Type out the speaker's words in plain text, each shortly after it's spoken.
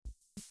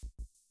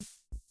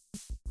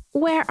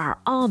Where are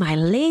all my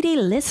lady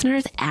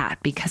listeners at?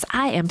 Because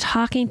I am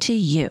talking to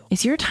you.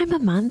 Is your time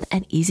of month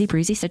an easy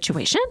breezy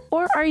situation?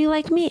 Or are you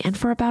like me and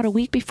for about a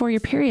week before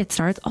your period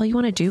starts, all you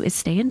want to do is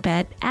stay in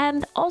bed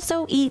and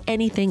also eat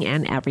anything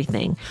and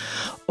everything?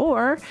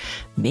 Or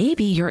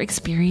maybe you're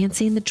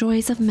experiencing the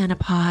joys of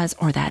menopause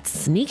or that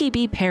sneaky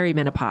bee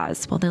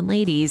perimenopause. Well then,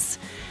 ladies,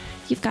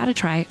 you've got to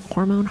try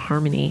Hormone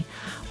Harmony.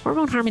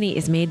 Hormone Harmony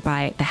is made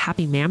by the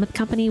Happy Mammoth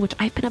Company, which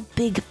I've been a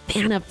big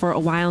fan of for a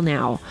while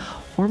now.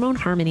 Hormone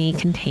Harmony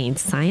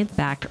contains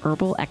science-backed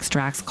herbal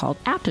extracts called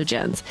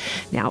adaptogens.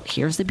 Now,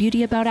 here's the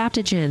beauty about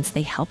adaptogens.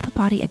 They help the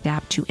body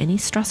adapt to any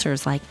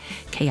stressors like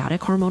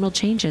chaotic hormonal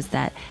changes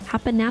that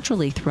happen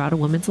naturally throughout a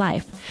woman's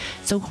life.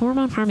 So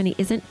Hormone Harmony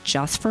isn't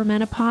just for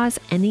menopause.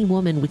 Any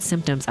woman with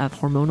symptoms of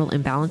hormonal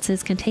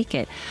imbalances can take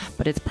it,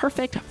 but it's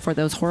perfect for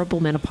those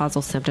horrible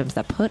menopausal symptoms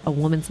that put a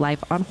woman's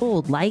life on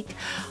hold, like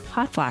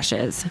hot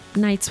flashes,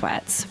 night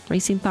sweats,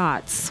 racing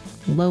thoughts,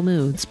 low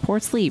moods, poor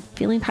sleep,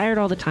 feeling tired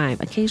all the time,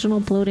 occasional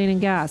bloating and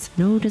gas,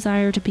 no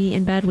desire to be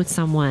in bed with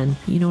someone.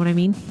 You know what I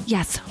mean?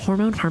 Yes,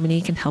 Hormone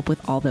Harmony can help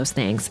with all those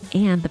things.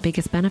 And the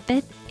biggest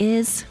benefit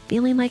is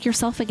feeling like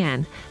yourself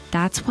again.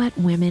 That's what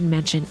women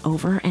mention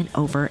over and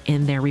over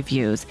in their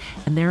reviews.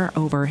 And there are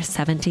over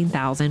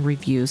 17,000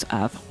 reviews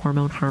of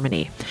Hormone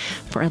Harmony.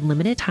 For a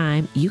limited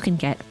time, you can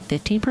get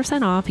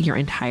 15% off your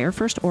entire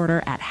first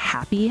order at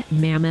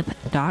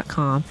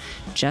happymammoth.com.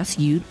 Just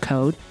use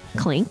code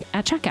CLINK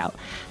at checkout.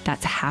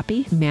 That's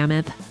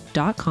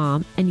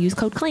happymammoth.com and use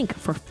code CLINK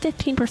for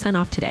 15%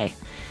 off today.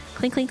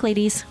 Clink, clink,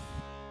 ladies.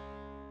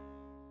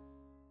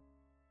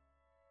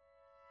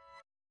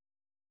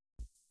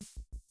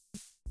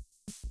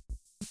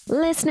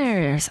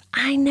 Listeners,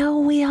 I know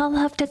we all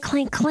love to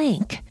clink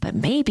clink, but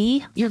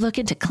maybe you're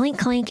looking to clink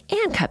clink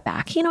and cut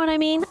back. You know what I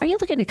mean? Are you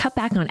looking to cut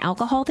back on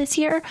alcohol this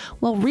year?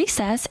 Well,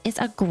 Recess is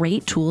a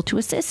great tool to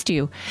assist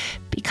you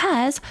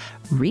because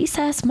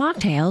Recess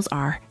mocktails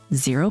are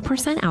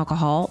 0%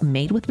 alcohol,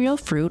 made with real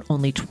fruit,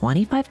 only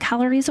 25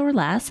 calories or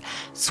less,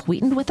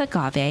 sweetened with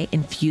agave,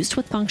 infused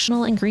with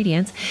functional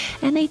ingredients,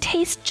 and they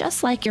taste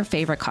just like your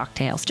favorite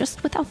cocktails,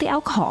 just without the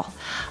alcohol.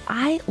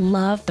 I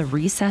love the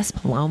Recess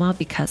Paloma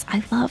because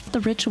I love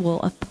the ritual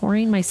of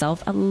pouring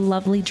myself a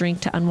lovely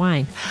drink to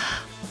unwind.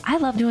 I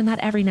love doing that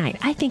every night.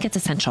 I think it's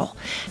essential.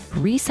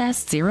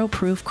 Recess Zero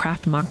Proof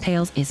Craft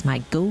Mocktails is my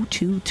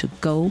go-to to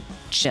go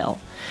chill.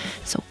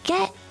 So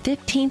get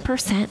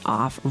 15%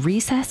 off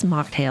Recess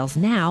Mocktails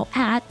now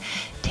at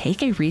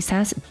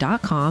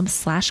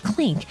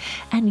takearecess.com/clink,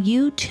 and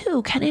you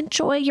too can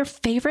enjoy your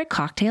favorite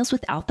cocktails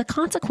without the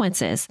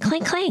consequences.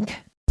 Clink, clink.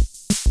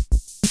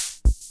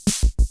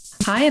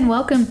 Hi, and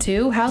welcome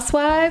to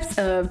Housewives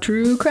of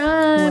True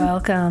Crime.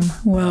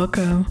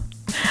 Welcome.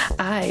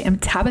 I am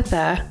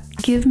Tabitha.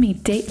 Give me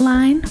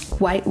Dateline,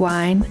 white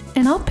wine,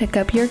 and I'll pick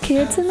up your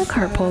kids in the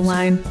carpool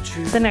line.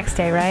 The next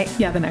day, right?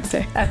 Yeah, the next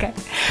day. Okay.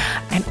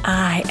 And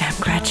I am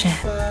Gretchen.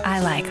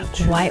 I like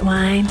white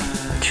wine,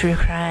 true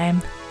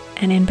crime,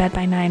 and in bed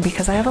by 9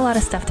 because I have a lot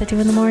of stuff to do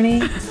in the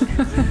morning.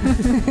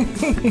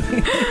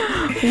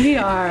 We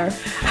are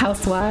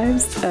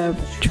Housewives of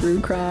True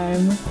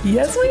Crime.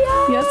 Yes, we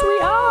are. Yes, we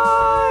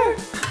are.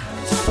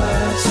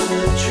 Housewives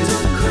of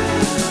True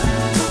Crime.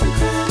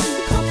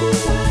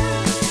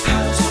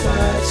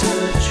 Housewives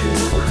of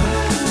True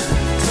Crime.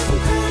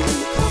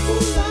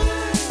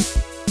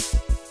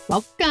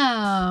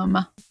 Welcome.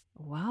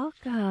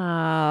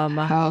 Welcome.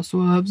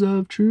 Housewives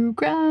of True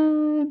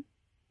Crime.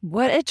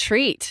 What a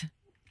treat.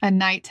 A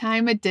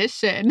nighttime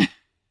edition.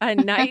 A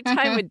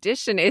nighttime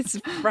edition. It's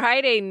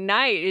Friday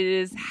night. It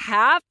is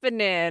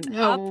happening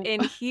up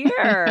in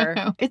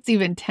here. It's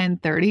even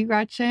 10:30,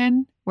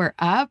 Gretchen. We're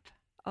up.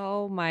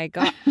 Oh my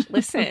gosh.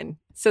 Listen.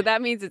 So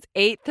that means it's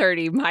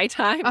 8:30 my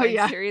time. Oh, And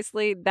yeah.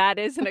 seriously, that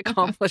is an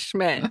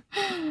accomplishment.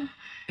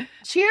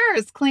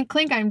 Cheers. Clink,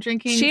 clink. I'm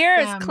drinking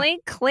Cheers. some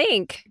Clink,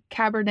 clink.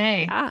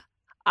 Cabernet. Ah,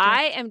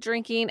 I am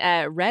drinking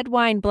a red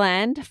wine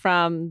blend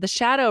from the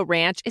Shadow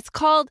Ranch. It's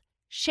called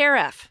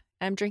Sheriff.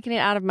 I'm drinking it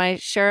out of my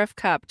Sheriff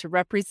cup to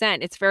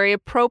represent. It's very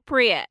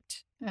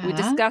appropriate. We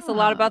discuss a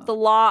lot about the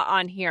law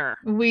on here.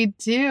 We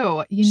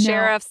do. You know,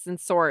 Sheriffs and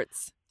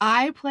sorts.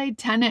 I played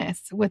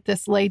tennis with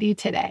this lady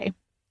today,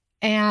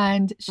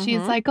 and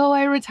she's Mhm. like, "Oh,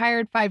 I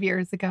retired 5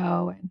 years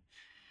ago." And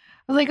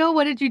I was like, "Oh,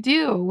 what did you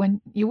do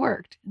when you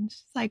worked?" And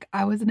she's like,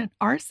 "I was an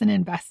arson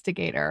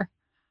investigator."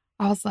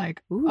 I was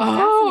like, Ooh,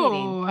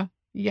 "Oh, fascinating.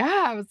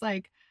 yeah." I was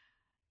like,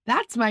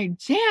 "That's my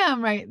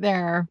jam right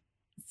there."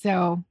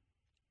 So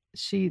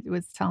she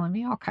was telling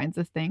me all kinds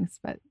of things,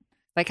 but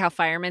Like how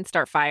firemen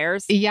start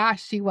fires. yeah,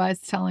 she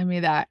was telling me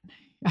that.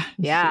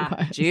 Yeah, she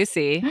was.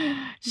 juicy.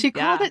 She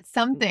called Yeah. it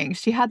something.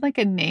 She had like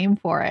a name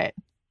for it,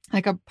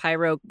 like a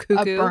Pyro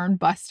cuckoo. burn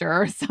buster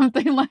or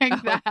something like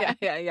Oh, that.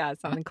 yeah,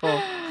 something cool.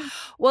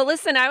 Well,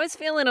 listen, I was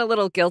feeling a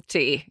little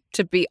guilty,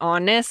 to be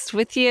honest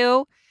with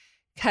you,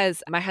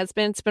 because my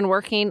husband's been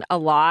working a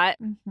lot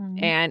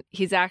Mhm. and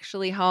he's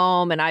actually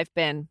home and I've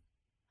been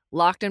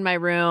locked in my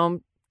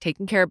room,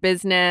 taking care of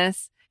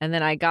business. And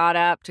then I got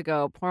up to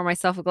go pour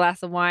myself a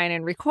glass of wine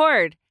and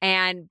record.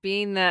 And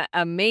being the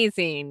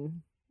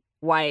amazing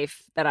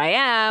wife that I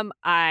am,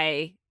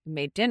 I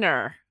made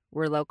dinner.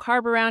 We're low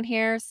carb around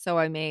here, so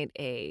I made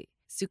a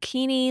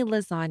zucchini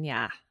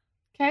lasagna.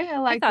 Okay, I I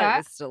like thought that.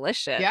 it was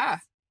delicious. Yeah.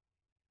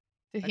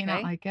 Did he not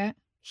Okay. like it?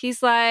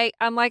 He's like,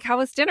 I'm like, how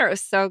was dinner? It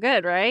was so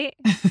good, right?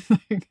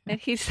 And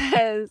he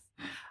says,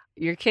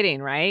 you're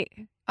kidding, right?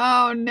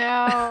 Oh no.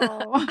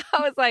 I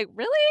was like,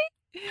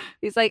 really?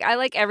 He's like, I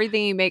like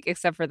everything you make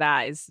except for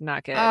that is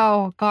not good.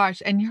 Oh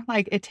gosh. And you're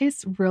like, it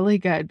tastes really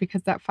good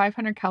because that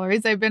 500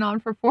 calories I've been on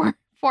for 40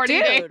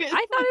 Dude, days.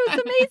 I thought it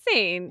was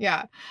amazing.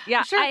 Yeah.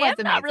 Yeah, sure it I was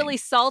am not amazing. really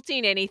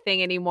salting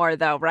anything anymore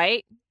though,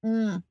 right?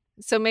 Mm.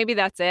 So maybe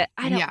that's it.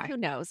 I don't, Yeah. who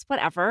knows?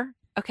 Whatever.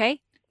 Okay.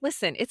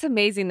 Listen, it's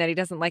amazing that he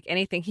doesn't like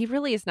anything. He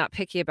really is not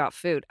picky about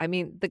food. I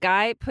mean, the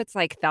guy puts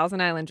like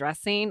Thousand Island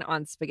dressing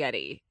on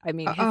spaghetti. I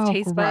mean, his Oh,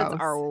 taste buds gross.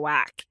 are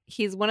whack.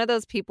 He's one of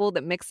those people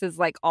that mixes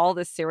like all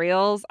the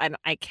cereals, and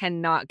I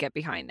cannot get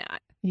behind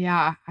that.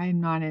 Yeah.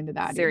 I'm not into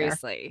that either.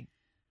 Seriously.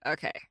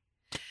 Okay.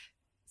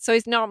 So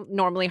he's not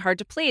normally hard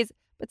to please.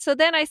 But so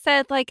then I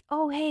said, like,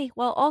 oh, hey,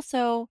 well,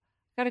 also,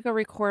 I got to go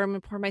record him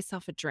and pour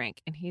myself a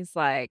drink. And he's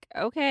like,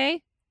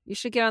 okay, you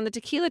should get on the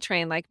tequila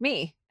train like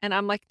me. And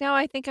I'm like, no,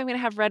 I think I'm going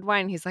to have red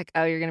wine. He's like,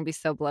 oh, you're going to be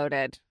so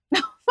bloated.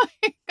 Oh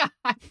my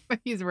God. But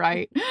he's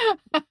right.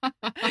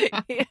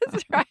 He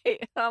is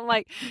right. I'm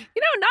like,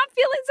 not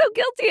feeling so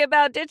guilty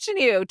about ditching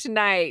you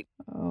tonight.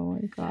 Oh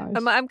my gosh.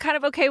 I'm kind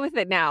of okay with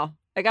it now.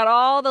 I got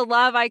all the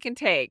love I can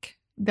take.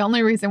 The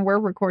only reason we're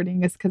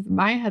recording is because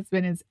my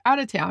husband is out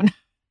of town.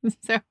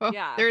 So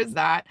Yeah. there's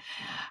that.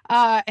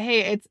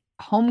 Hey, it's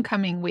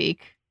homecoming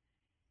week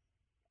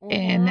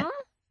in Mhm.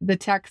 the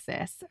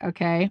Texas,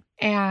 okay?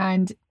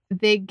 And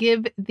they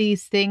give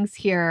these things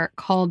here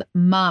called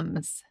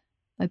mums.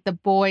 Like the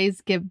boys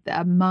give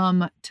the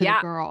mum to Yeah.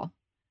 the girl.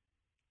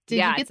 Did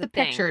Yeah, you get it's a the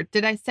thing. picture?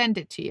 Did I send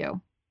it to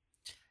you?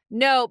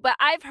 No, but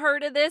I've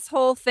heard of this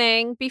whole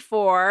thing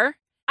before.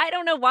 I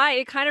don't know why.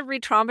 It kind of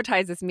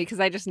re-traumatizes me because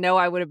I just know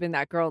I would have been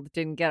that girl that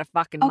didn't get a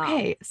fucking mom.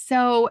 Okay,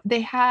 so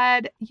they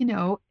had,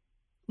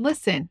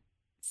 listen,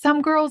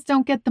 some girls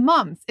don't get the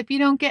mums. If you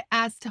don't get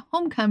asked to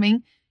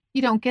homecoming,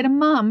 you don't get a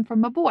mum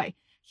from a boy.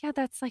 Yeah,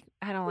 that's like,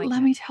 I don't like Let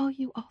that. me tell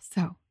you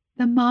also,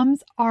 the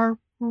mums are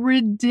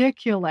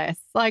ridiculous.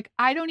 Like,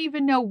 I don't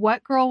even know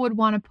what girl would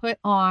want to put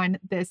on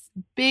this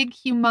big,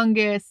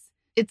 humongous,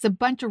 it's a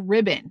bunch of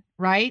ribbon,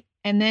 right?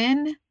 And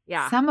then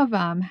Yeah. some of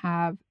them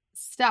have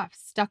stuff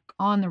stuck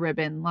on the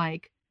ribbon,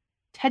 like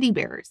teddy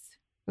bears.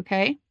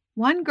 Okay.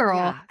 One girl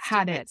Yeah,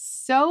 had stupid. it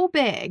so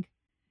big,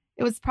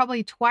 it was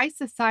probably twice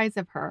the size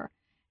of her,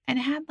 and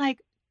had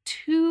like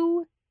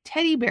 2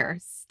 teddy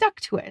bears stuck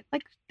to it.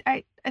 Like,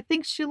 I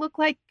think she looked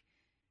like,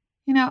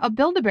 a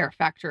Build-A-Bear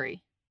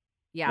factory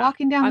Yeah.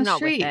 walking down I'm the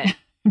not with street.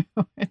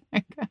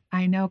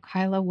 I know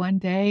Kyla one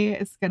day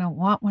is going to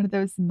want one of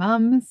those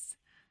mums,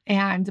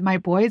 and my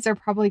boys are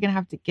probably going to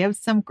have to give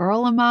some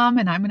girl a mum,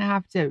 and I'm going to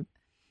have to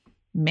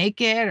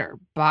make it or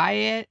buy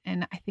it.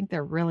 And I think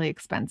they're really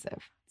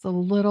expensive. It's a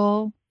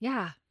little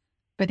Yeah.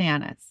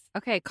 bananas.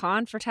 Okay.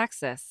 Con for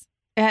Texas.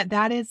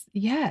 That is,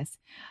 yes.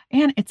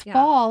 And it's Yeah.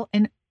 fall.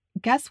 And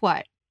guess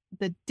what?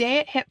 The day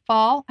it hit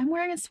fall, I'm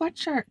wearing a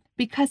sweatshirt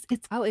because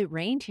it's, Oh, it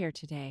rained here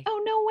today.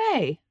 oh, no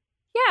way.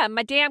 Yeah.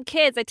 My damn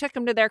kids, I took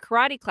them to their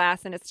karate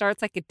class and it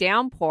starts like a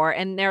downpour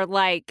and they're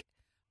like,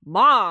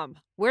 Mom,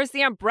 where's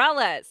the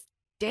umbrellas?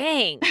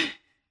 Dang.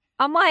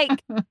 I'm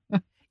like, you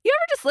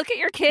ever just look at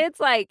your kids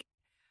like,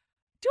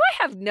 do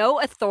I have no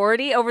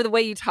authority over the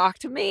way you talk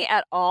to me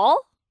at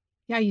all?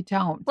 Yeah, you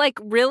don't. Like,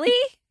 really?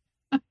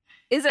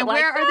 Is it And like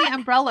where are that? the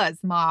umbrellas,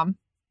 Mom?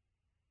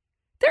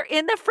 They're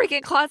in the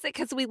freaking closet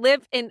because we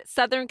live in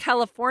Southern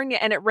California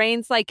and it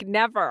rains like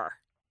never.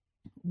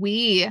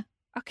 It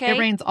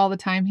rains all the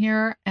time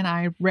here, and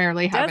I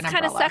rarely have Does an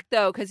kind of umbrella. suck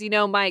though, because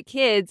my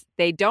kids,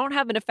 they don't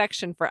have an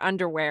affection for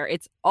underwear.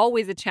 It's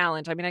always a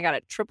challenge. I mean, I got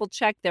to triple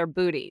check their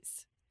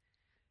booties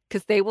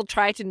because they will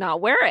try to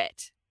not wear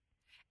it.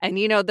 And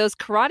those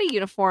karate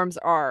uniforms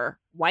are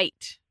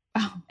white,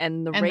 Oh,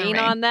 and the and the rain rain.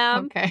 on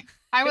them. Okay.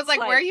 I was It's like,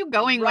 where are you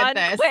going run with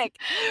this? Quick.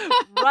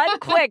 Run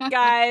quick,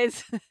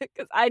 guys.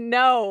 Because I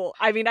know.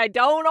 I mean, I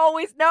don't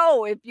always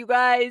know if you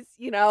guys,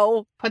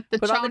 Put the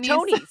put on the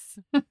chonies.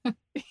 chonies.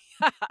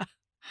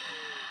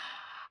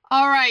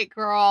 All right,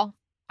 girl.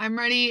 I'm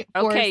ready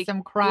for Okay, some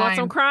You crime. want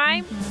some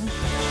crime?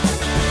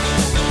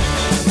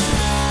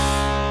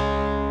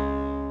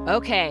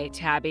 Okay,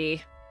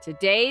 Tabby.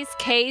 Today's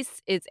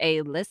case is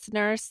a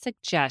listener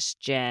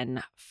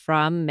suggestion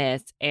from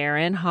Miss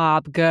Erin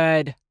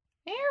Hobgood.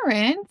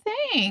 Erin,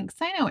 thanks.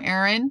 I know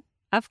Erin.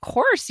 Of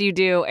course you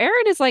do.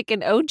 Erin is like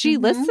an OG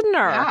Mhm.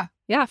 listener.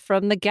 Yeah.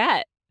 From the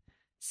get.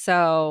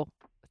 So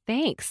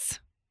thanks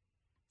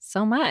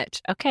so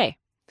much. Okay.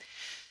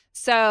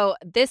 So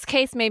this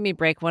case made me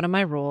break one of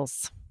my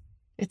rules.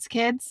 It's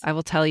kids. I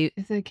will tell you.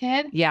 Is it a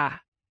kid? Yeah.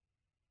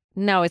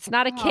 No, it's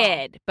not a Oh.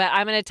 kid, but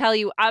I'm going to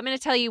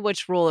tell you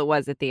which rule it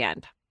was at the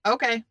end.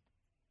 Okay.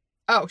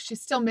 Oh, she's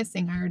still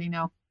missing. I already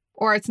know.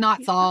 Or it's not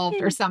She's solved or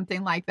fucking-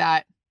 something like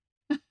that.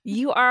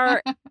 You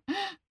are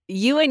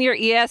You and your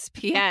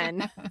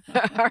ESPN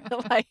are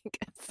like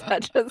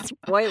such a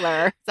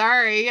spoiler.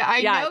 Sorry, I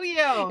Yeah, know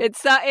you.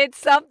 It's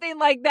something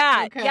like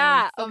that. Okay,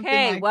 Yeah. something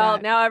Okay. like Well,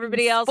 that. now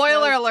everybody else.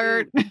 Spoiler knows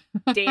alert.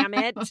 too. Damn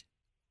it.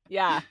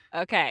 Yeah.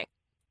 Okay.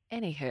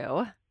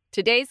 Anywho,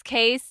 today's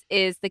case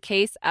is the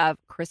case of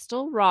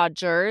Crystal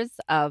Rogers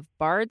of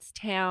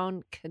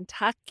Bardstown,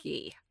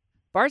 Kentucky.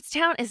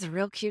 Bardstown is a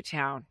real cute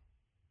town.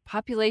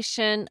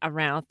 Population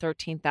around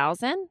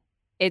 13,000.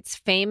 It's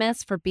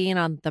famous for being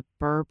on the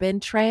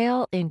Bourbon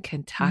Trail in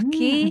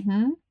Kentucky,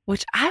 Mhm.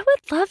 which I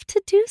would love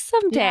to do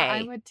someday. Yeah,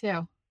 I would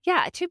too.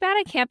 Yeah, too bad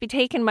I can't be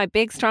taking my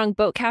big, strong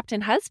boat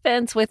captain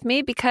husband with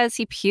me because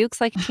he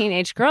pukes like a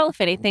teenage girl if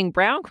anything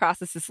brown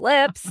crosses his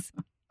lips.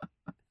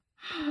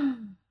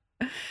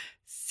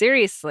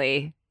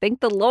 Seriously, thank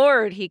the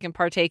Lord he can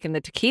partake in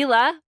the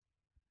tequila.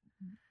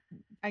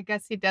 I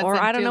guess he doesn't. Or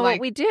I don't know what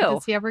like, we do.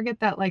 Does he ever get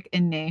that like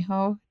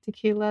añejo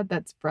tequila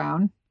that's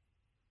brown?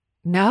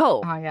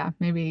 No. Oh yeah,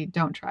 maybe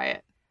don't try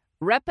it.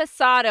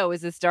 Reposado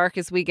is as dark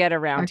as we get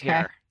around Okay.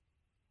 here.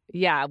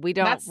 Yeah, we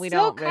don't That's we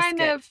still don't risk kind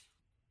it. of.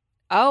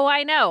 Oh,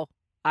 I know.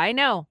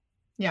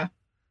 Yeah.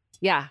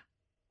 Yeah.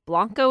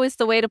 Blanco is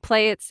the way to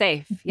play it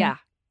safe. Mhm. Yeah.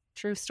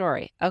 True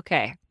story.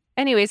 Okay.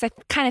 Anyways, I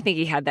kind of think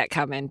he had that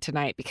coming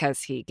tonight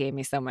because he gave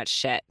me so much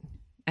shit,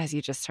 as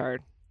you just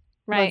heard.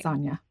 Right.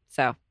 Lasagna.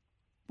 So,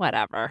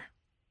 whatever.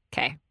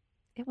 Okay.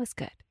 It was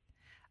good.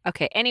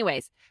 Okay.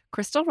 Anyways,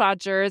 Crystal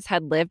Rogers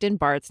had lived in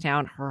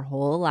Bardstown her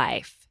whole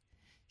life.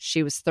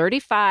 She was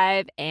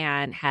 35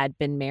 and had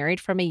been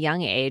married from a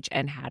young age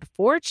and had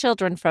 4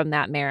 children from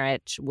that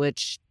marriage,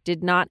 which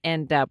did not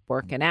end up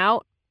working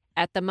out.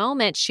 At the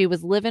moment, she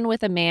was living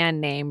with a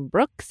man named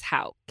Brooks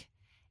Hauk,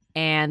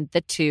 and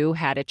the two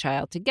had a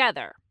child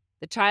together.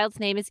 The child's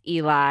name is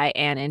Eli,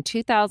 and in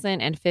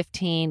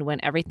 2015,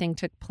 when everything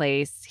took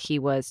place, he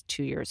was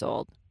 2 years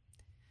old.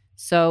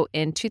 So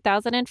in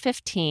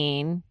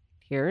 2015,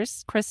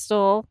 here's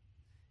Crystal.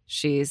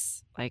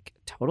 She's like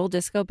total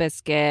disco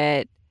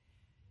biscuit.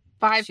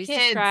 5 She's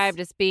kids. described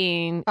as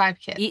being 5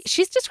 kids.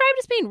 she's described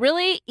as being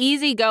really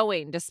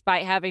easygoing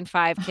despite having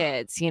 5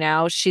 kids. You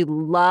know, she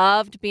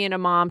loved being a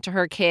mom to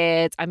her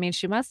kids. I mean,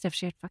 she must have.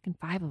 She had fucking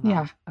 5 of them.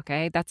 Yeah.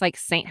 Okay. That's like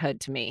sainthood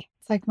to me.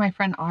 It's like my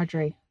friend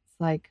Audrey. It's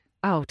like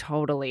Oh,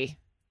 totally.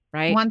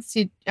 Right. once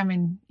you, I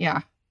mean,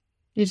 yeah.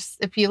 You just,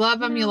 if you love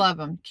them, you love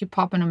them. Keep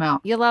popping them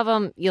out. You love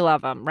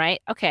them.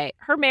 Right. Okay.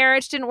 Her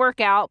marriage didn't work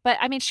out, but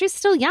I mean, she's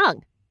still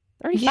young.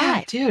 35.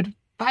 Yeah, dude.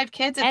 5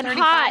 kids at And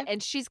 35. hot.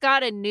 And she's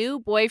got a new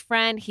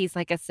boyfriend. He's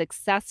like a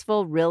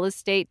successful real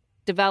estate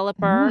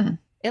developer. Mm.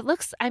 It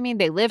looks, I mean,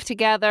 they live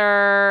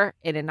together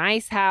in a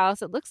nice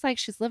house. It looks like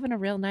she's living a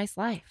real nice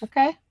life.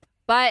 Okay.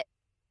 But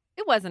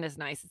it wasn't as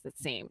nice as it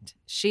seemed.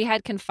 She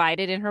had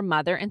confided in her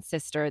mother and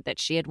sister that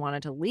she had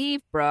wanted to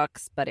leave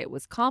Brooks, but it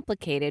was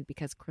complicated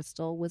because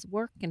Crystal was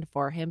working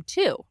for him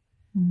too.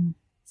 Mm.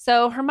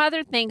 So her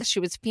mother thinks she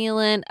was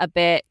feeling a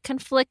bit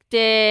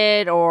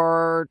conflicted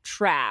or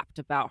trapped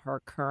about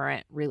her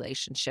current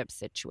relationship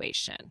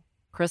situation.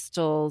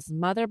 Crystal's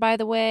mother, by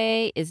the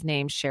way, is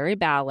named Sherry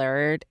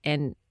Ballard,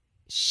 and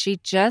she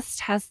just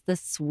has the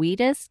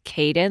sweetest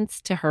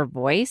cadence to her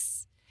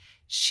voice.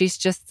 She's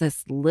just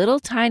this little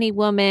tiny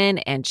woman,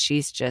 and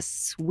she's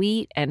just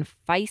sweet and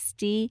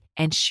feisty.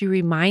 And she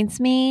reminds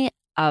me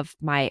of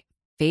my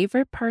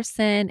favorite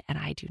person, and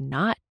I do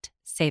not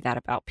say that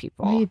about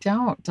people. No, you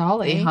don't.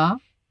 Dolly, Okay. huh?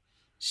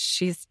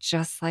 She's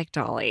just like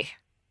Dolly.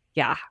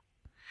 Yeah.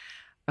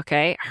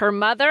 Okay. Her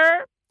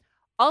mother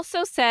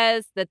also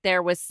says that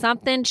there was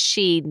something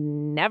she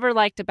never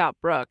liked about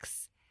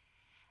Brooks,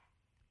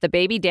 the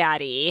baby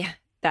daddy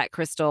that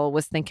Crystal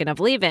was thinking of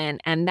leaving.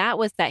 And that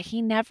was that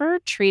he never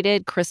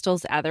treated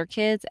Crystal's other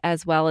kids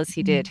as well as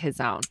he did his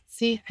own.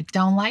 See, I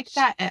don't like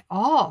that at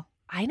all.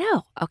 I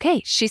know.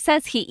 Okay. She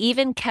says he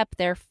even kept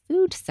their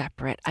food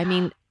separate. I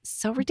mean,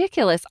 so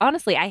ridiculous.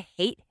 Honestly, I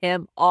hate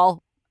him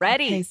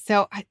already. Okay,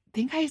 so I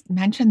think I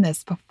mentioned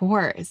this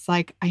before. It's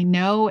like I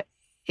know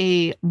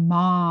a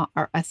mom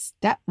or a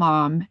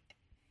stepmom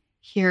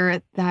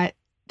here that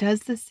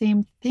does the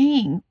same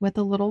thing with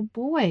a little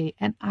boy.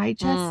 And I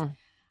just,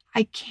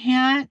 I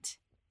can't,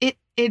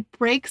 it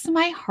breaks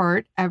my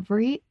heart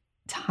every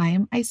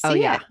time I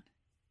see it.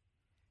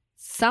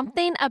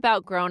 Something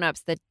about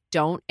grown-ups that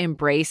don't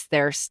embrace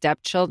their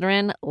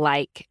stepchildren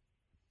like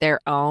their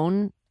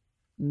own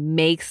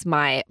makes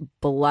my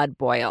blood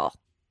boil.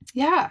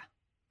 Yeah.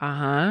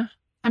 Uh-huh.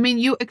 I mean,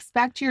 you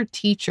expect your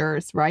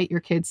teachers, right? Your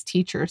kids'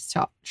 teachers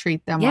to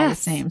treat them all the Yes.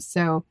 same.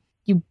 So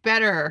you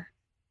better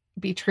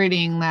be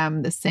treating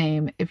them the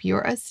same if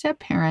you're a step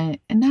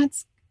parent. And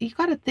that's, you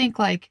got to think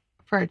like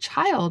for a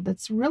child,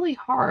 that's really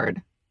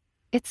hard.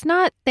 It's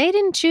not, they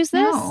didn't choose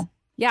this. No.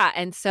 Yeah,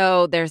 and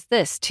so there's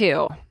this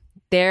too.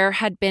 There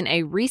had been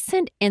a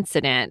recent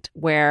incident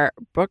where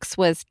Brooks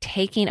was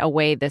taking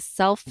away the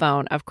cell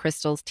phone of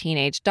Crystal's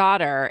teenage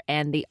daughter,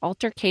 and the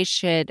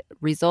altercation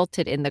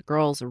resulted in the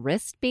girl's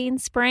wrist being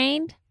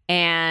sprained,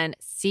 and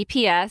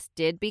CPS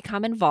did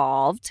become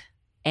involved.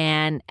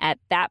 And at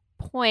that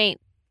point,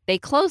 they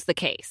closed the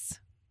case.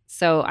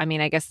 So, I mean,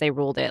 I guess they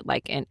ruled it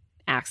like an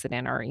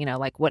accident or,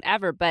 like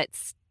whatever. But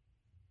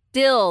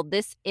still,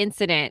 this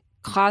incident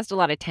caused a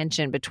lot of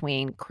tension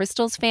between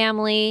Crystal's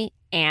family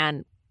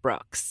and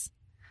Brooks.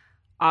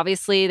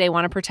 Obviously, they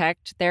want to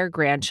protect their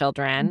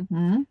grandchildren.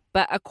 Mhm.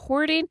 But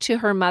according to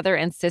her mother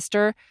and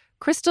sister,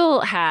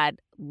 Crystal had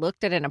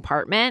looked at an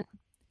apartment.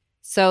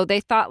 So they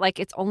thought like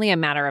it's only a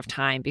matter of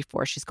time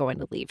before she's going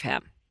to leave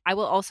him. I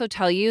will also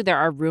tell you there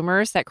are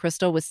rumors that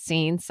Crystal was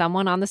seeing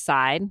someone on the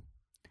side,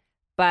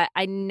 but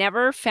I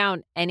never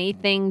found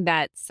anything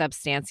that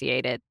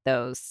substantiated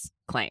those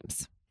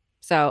claims.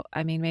 So,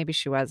 I mean, maybe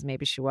she was,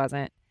 maybe she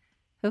wasn't.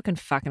 Who can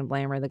fucking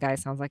blame her? The guy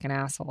sounds like an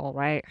asshole,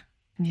 right?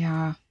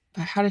 Yeah.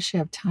 But how does she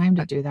have time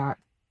to do that?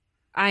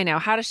 I know.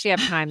 How does she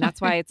have time?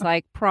 That's why it's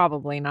like,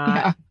 probably not.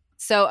 Yeah.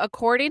 So,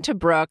 according to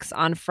Brooks,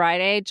 on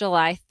Friday,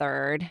 July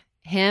 3rd,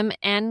 him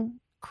and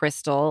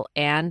Crystal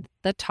and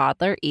the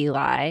toddler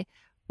Eli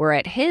were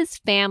at his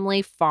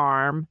family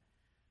farm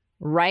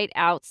right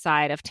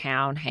outside of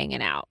town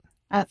hanging out,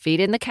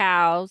 feeding the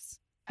cows.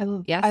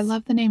 Yes? I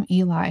love the name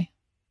Eli.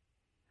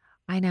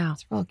 I know.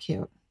 It's real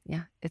cute.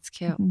 Yeah, it's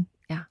cute. Mhm.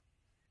 Yeah.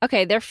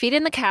 Okay, they're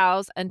feeding the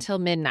cows until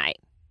midnight,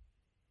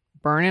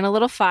 burning a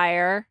little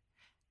fire,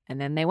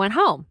 and then they went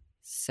home.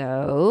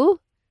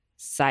 So,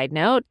 side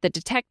note, the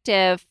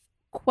detective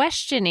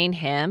questioning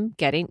him,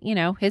 getting,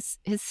 his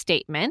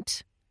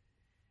statement,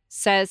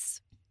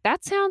 says,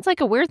 that sounds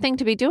like a weird thing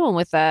to be doing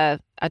with a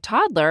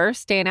toddler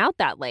staying out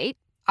that late.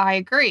 I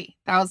agree.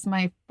 That was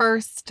my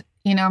first,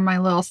 my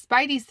little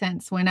spidey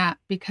sense went up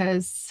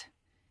because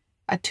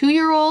a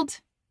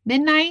 2-year-old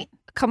midnight.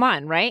 Come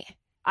on, right?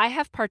 I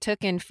have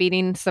partook in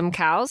feeding some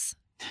cows.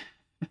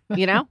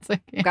 It's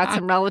like, yeah. Got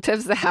some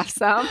relatives that have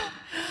some.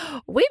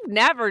 We've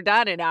never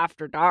done it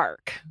after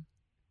dark.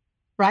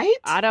 Right?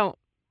 I don't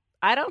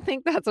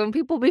think that's when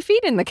people be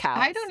feeding the cows.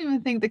 I don't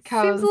even think the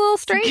cows. Seems a little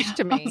strange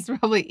to me. Cows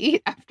probably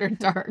eat after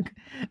dark.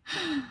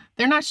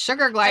 They're not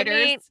sugar gliders.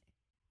 I mean,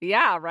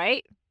 yeah,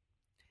 right?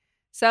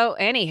 So,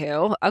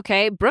 anywho,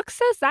 okay, Brooks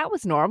says that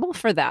was normal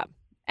for them.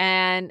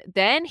 And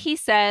then he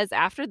says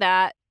after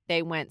that,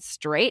 they went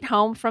straight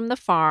home from the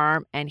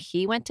farm and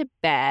he went to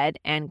bed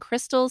and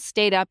Crystal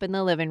stayed up in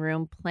the living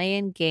room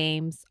playing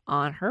games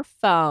on her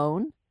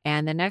phone.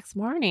 And the next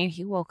morning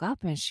he woke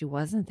up and she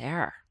wasn't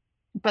there.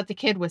 But the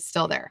kid was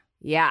still there.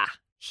 Yeah.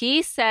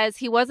 He says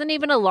he wasn't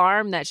even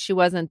alarmed that she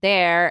wasn't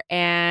there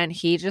and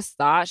he just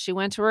thought she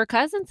went to her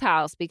cousin's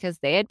house because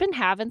they had been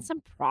having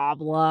some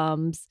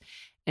problems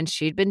and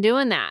she'd been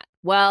doing that.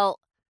 Well,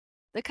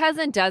 the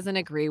cousin doesn't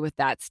agree with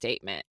that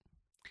statement.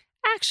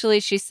 Actually,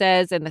 she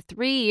says in the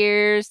 3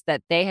 years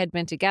that they had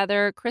been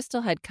together,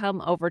 Crystal had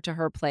come over to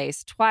her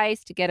place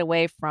twice to get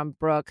away from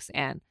Brooks,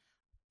 and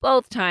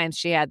both times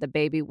she had the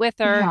baby with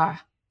her, Yeah.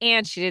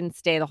 and she didn't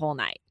stay the whole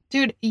night.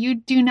 Dude, you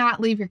do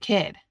not leave your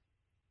kid.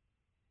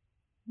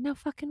 No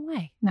fucking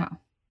way. No.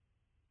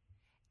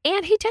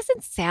 And he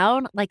doesn't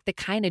sound like the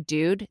kind of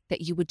dude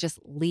that you would just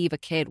leave a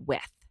kid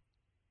with,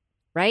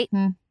 right?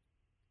 Hmm.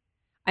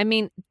 I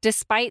mean,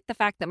 despite the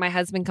fact that my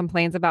husband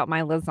complains about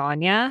my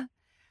lasagna,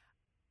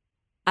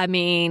 I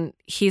mean,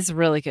 he's a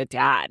really good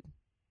dad.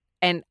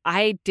 And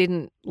I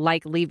didn't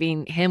like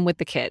leaving him with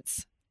the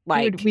kids.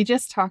 Like, Dude, we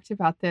just talked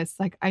about this.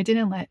 Like, I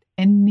didn't let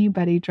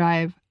anybody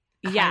drive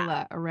yeah,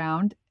 Kyla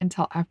around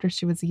until after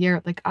she was a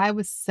year. Like, I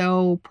was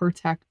so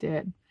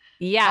protected.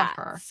 yeah, of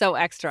her. so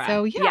extra.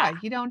 So, yeah.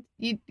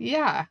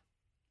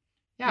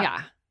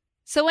 Yeah.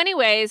 So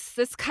anyways,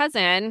 this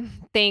cousin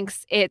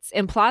thinks it's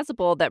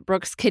implausible that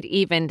Brooks could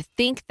even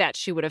think that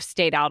she would have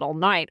stayed out all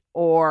night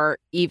or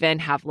even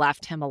have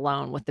left him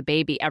alone with the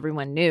baby.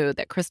 Everyone knew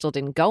that Crystal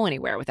didn't go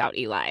anywhere without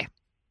Eli.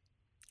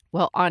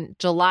 Well, on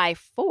July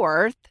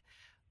 4th,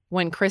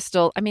 when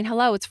Crystal,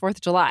 it's 4th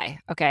of July,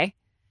 okay?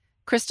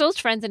 Crystal's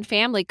friends and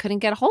family couldn't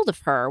get a hold of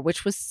her,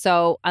 which was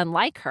so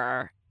unlike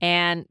her.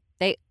 And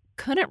they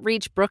couldn't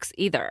reach Brooks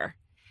either.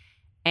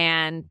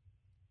 And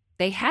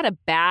they had a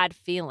bad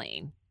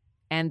feeling.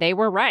 And they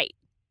were right.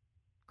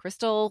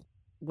 Crystal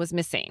was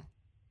missing.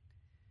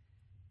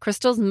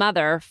 Crystal's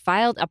mother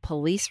filed a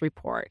police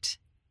report.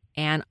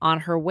 And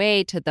on her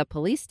way to the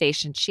police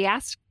station, she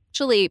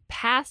actually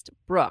passed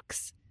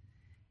Brooks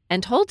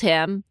and told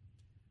him,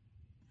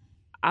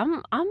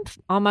 I'm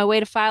on my way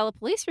to file a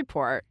police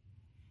report.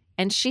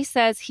 And she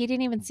says he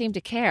didn't even seem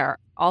to care.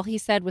 All he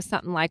said was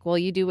something like, well,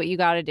 you do what you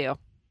got to do.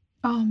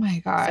 Oh, my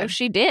God. So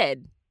she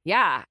did.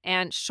 Yeah.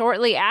 And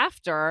shortly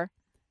after,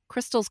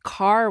 Crystal's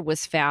car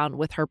was found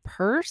with her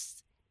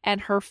purse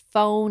and her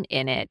phone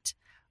in it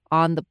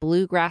on the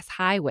Bluegrass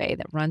Highway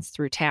that runs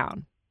through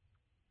town.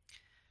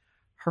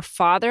 Her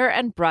father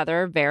and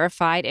brother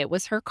verified it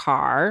was her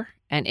car,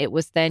 and it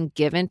was then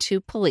given to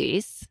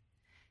police.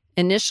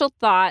 Initial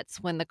thoughts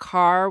when the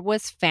car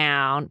was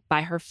found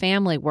by her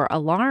family were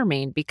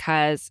alarming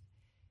because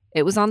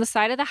it was on the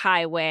side of the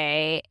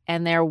highway,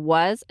 and there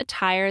was a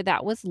tire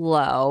that was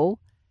low.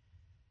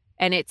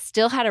 And it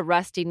still had a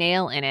rusty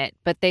nail in it,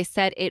 but they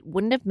said it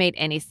wouldn't have made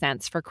any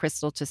sense for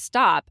Crystal to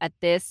stop at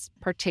this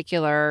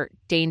particular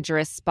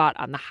dangerous spot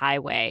on the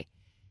highway.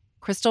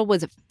 Crystal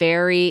was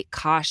very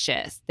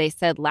cautious. They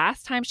said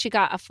last time she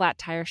got a flat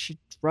tire, she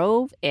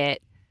drove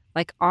it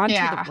like onto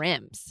Yeah. the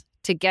rims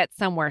to get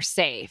somewhere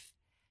safe.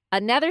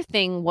 Another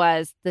thing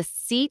was the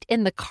seat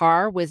in the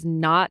car was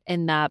not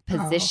in the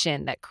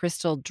position that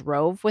Crystal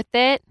drove with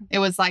it. It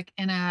was like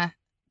in a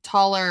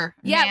taller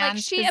Yeah, like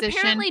man's she position.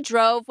 apparently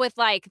drove with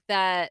like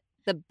the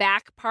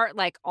back part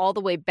like all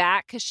the way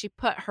back because she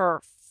put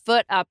her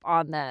foot up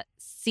on the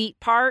seat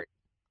part,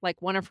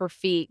 like one of her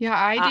feet. Yeah,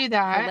 I do her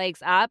that. legs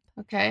up.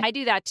 Okay. I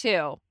do that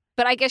too.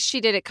 But I guess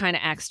she did it kind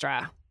of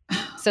extra.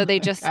 So they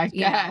just, I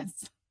you know, guess.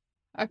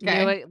 Okay.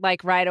 knew it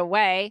like right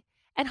away.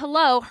 And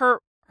hello, her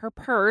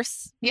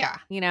purse, Yeah.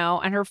 you know,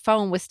 and her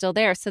phone was still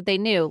there. So they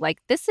knew like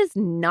this is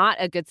not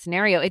a good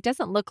scenario. It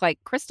doesn't look like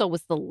Crystal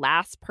was the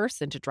last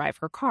person to drive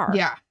her car.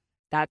 Yeah.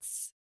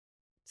 That's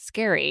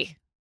scary.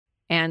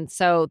 And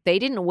so they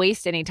didn't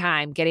waste any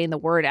time getting the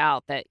word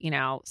out that, you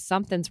know,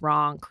 something's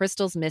wrong,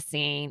 Crystal's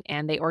missing,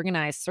 and they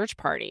organized search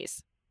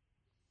parties.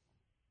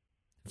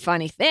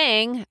 Funny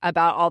thing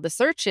about all the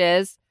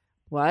searches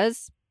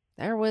was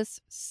there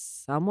was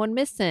someone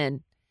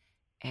missing.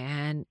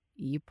 And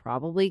you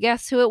probably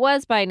guess who it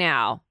was by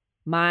now.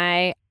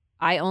 I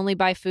only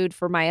buy food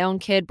for my own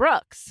kid,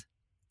 Brooks.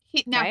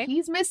 Now Okay.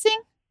 he's missing?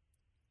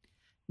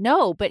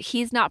 No, but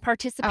he's not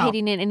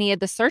participating in any of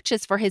the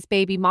searches for his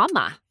baby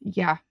mama.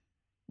 Yeah.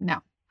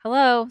 No.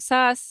 Hello,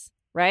 sus,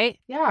 right?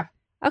 Yeah.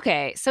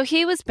 Okay, so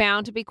he was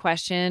bound to be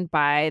questioned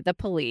by the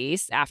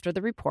police after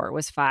the report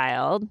was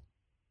filed.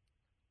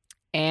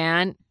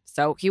 And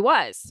so he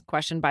was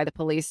questioned by the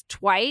police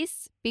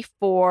twice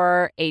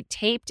before a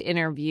taped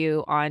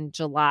interview on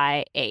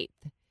July 8th.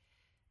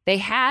 They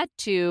had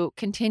to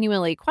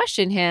continually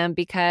question him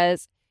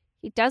because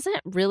he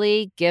doesn't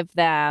really give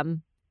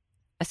them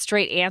a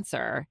straight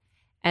answer,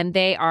 and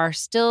they are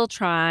still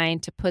trying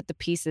to put the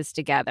pieces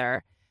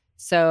together.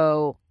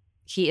 So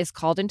he is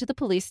called into the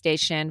police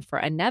station for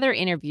another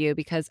interview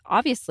because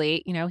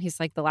obviously, you know, he's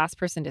like the last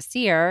person to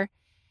see her.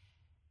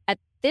 At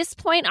this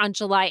point on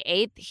July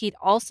 8th, he'd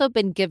also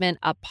been given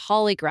a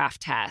polygraph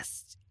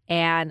test,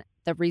 and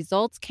the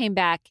results came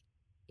back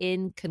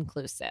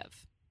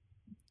inconclusive.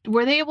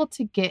 Were they able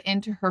to get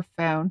into her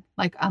phone,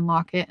 like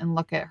unlock it and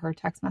look at her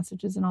text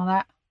messages and all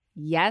that?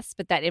 Yes,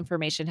 but that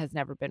information has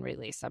never been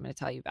released. I'm going to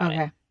tell you about it.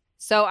 Okay.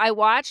 So I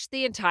watched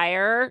the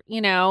entire,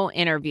 you know,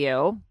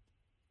 interview,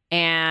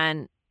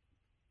 and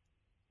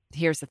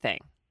here's the thing.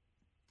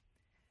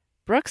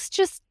 Brooks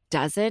just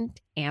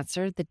doesn't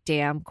answer the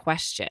damn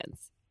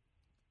questions.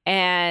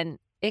 And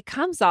it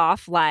comes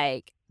off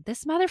like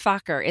this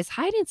motherfucker is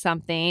hiding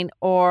something,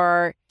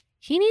 or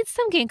he needs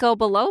some ginkgo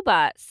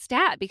biloba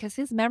stat because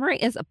his memory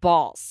is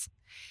balls.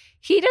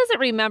 He doesn't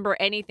remember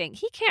anything.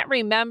 He can't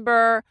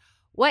remember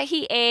what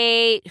he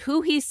ate,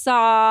 who he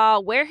saw,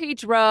 where he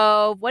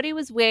drove, what he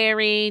was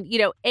wearing, you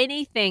know,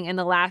 anything in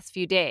the last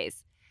few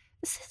days.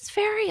 This is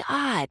very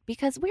odd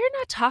because we're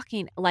not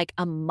talking like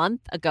a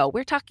month ago.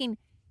 We're talking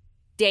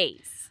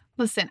days.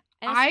 Listen,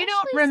 And I don't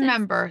especially since-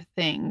 remember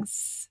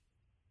things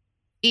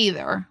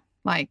either.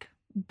 Like,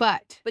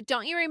 but But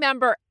don't you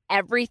remember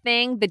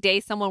everything the day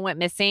someone went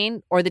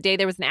missing or the day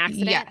there was an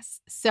accident? yes.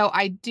 So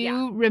I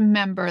do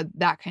remember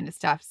that kind of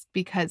stuff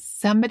because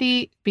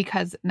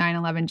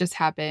 9/11 just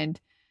happened.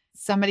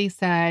 Somebody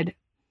said,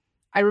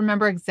 I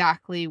remember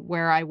exactly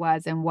where I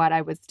was and what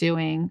I was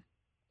doing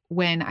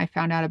when I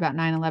found out about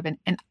 9/11.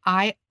 And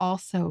I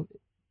also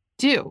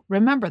do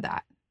remember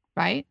that,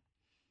 right?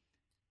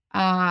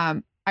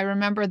 I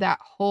remember that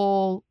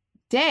whole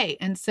day.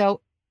 And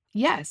so,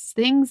 yes,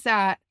 things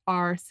that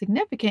are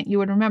significant, you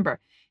would remember.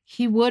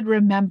 He would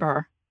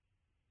remember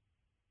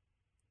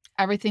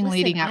everything Listen,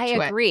 leading up to I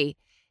it. agree.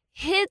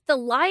 Hit the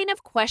line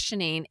of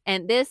questioning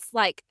and this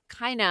like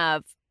kind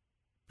of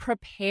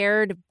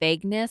prepared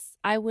vagueness,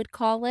 I would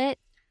call it,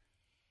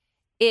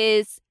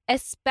 is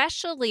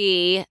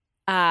especially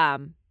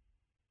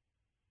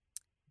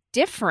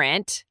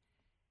different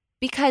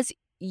because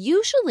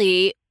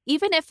usually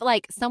even if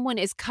like someone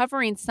is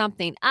covering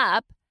something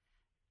up,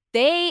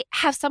 they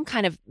have some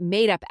kind of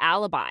made up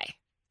alibi.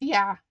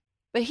 Yeah.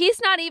 But he's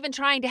not even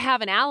trying to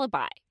have an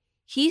alibi.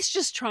 He's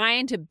just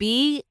trying to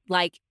be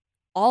like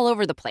all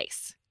over the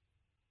place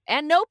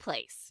and no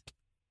place,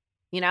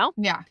 you know?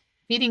 Yeah.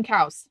 Feeding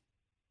cows.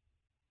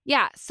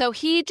 Yeah. So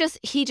he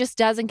just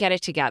doesn't get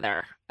it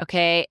together.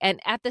 Okay. And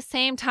at the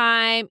same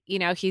time, you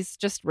know, he's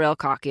just real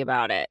cocky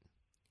about it.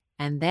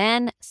 And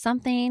then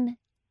something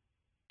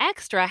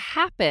extra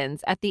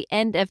happens at the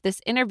end of this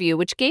interview,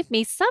 which gave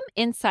me some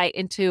insight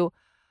into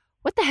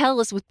what the hell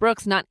is with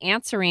Brooks not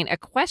answering a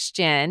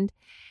question.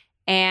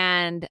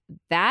 And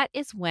that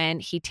is when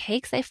he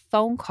takes a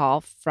phone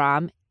call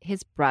from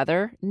his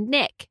brother,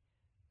 Nick,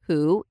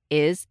 who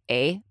is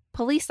a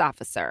police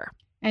officer.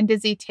 And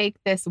does he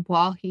take this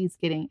while he's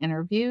getting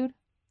interviewed?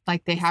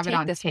 Like they have it take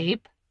on this-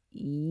 tape?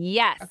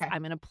 Yes, Okay.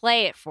 I'm going to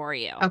play it for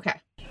you. Okay.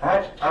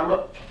 I'm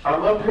up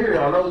here.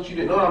 I know that you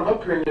didn't know. I'm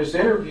up here in this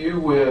interview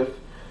with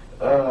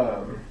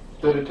the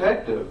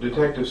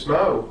Detective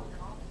Snow.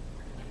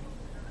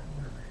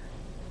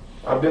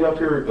 I've been up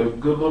here a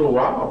good little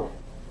while.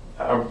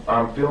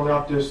 I'm filling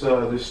out this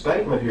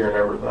statement here and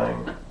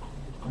everything.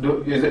 Are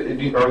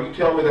you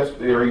telling me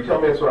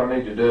that's what I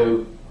need to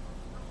do?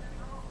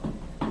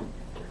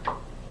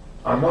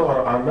 I'm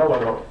not. I know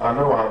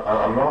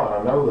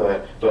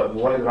that. But the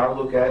way that I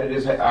look at it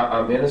is,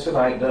 I'm innocent.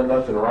 I ain't done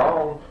nothing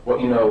wrong.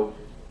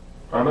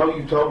 I know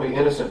you told me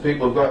innocent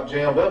people have got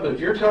jammed up, but if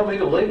you're telling me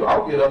to leave,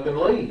 I'll get up and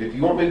leave. If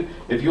you want me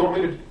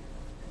to,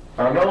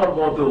 I know I'm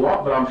going through a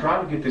lot, but I'm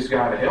trying to get this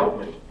guy to help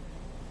me.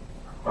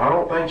 I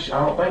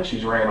don't think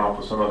she's ran off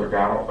with some other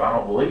guy. I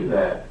don't believe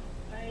that.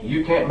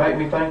 You can't make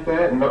me think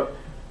that. And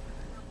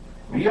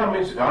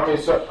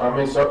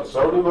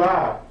so do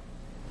I.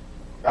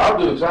 I'll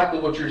do exactly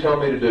what you're telling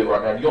me to do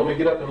right now. You want me to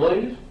get up and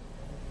leave?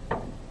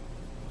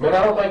 Man,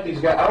 I don't think these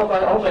guys. I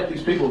don't think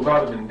these people have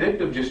got it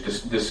vindictive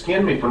just to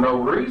skin me for no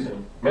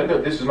reason. Man,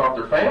 this is not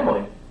their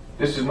family.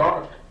 This is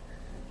not.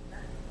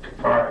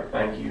 All right,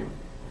 thank you.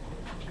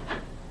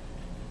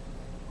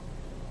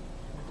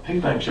 He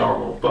thinks y'all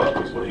are gonna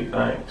fuck is what he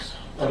thinks.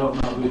 I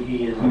don't know who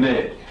he is.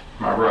 Nick,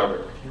 my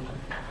brother.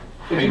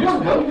 No,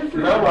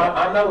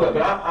 I know that,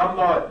 but I'm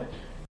not.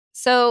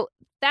 So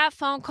that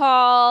phone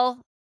call,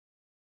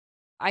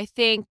 I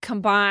think,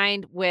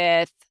 combined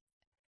with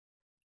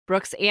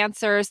Brooks'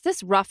 answers,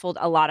 this ruffled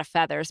a lot of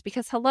feathers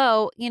because,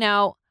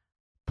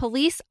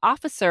 police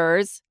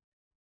officers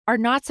are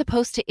not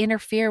supposed to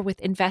interfere with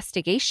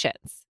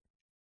investigations.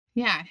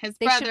 Yeah, his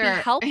They brother. should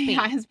be helping.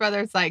 Yeah, his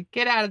brother's like,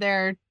 get out of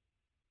there.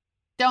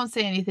 Don't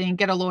say anything.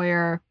 Get a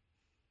lawyer.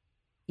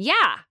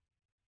 Yeah.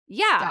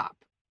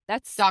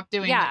 Stop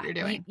doing what you're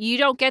doing. You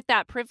don't get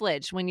that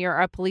privilege when you're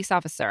a police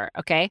officer,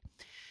 okay?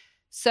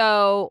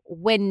 So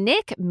when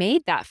Nick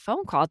made that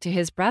phone call to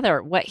his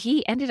brother, what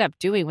he ended up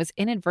doing was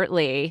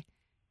inadvertently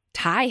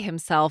tie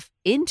himself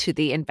into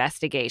the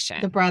investigation.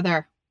 The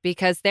brother.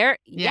 Because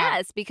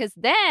because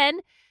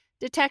then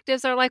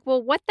detectives are like,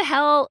 well, what the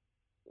hell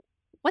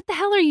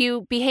are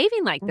you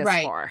behaving like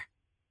this for?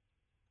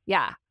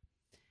 Yeah.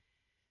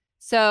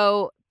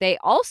 So they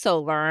also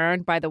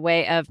learned by the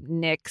way of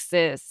Nick's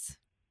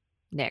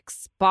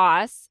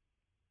boss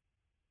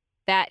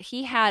that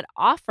he had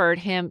offered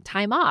him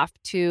time off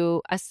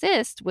to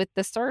assist with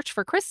the search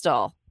for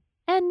Crystal.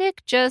 And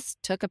Nick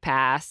just took a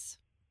pass.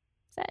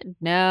 Said,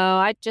 no,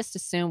 I just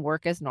assume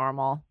work is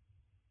normal.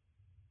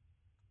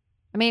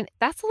 I mean,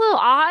 that's a little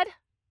odd.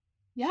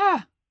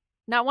 Yeah.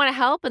 Not want to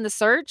help in the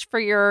search for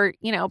your,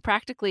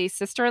 practically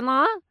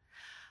sister-in-law?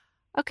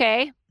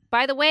 Okay.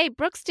 By the way,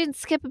 Brooks didn't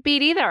skip a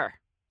beat either.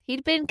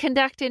 He'd been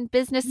conducting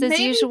business as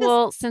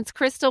usual since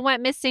Crystal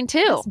went missing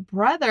too. His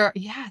brother.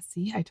 Yeah,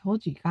 see, I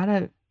told you,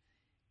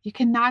 you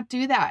cannot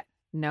do that.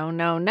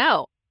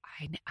 No.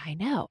 I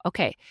know.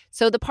 Okay.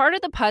 So the part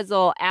of the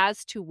puzzle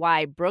as to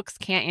why Brooks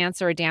can't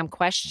answer a damn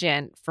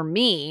question for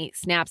me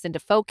snaps into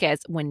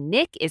focus when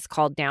Nick is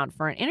called down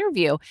for an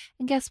interview.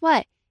 And guess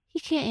what? He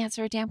can't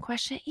answer a damn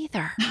question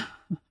either.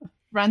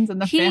 Runs in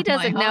the family. He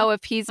doesn't know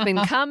if he's been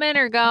coming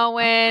or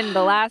going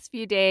the last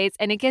few days.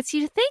 And it gets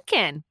you to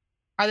thinking.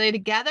 Are they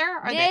together?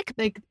 Nick,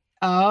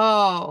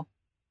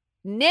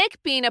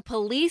 Nick, being a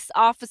police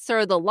officer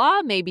of the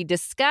law, may be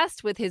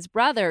discussed with his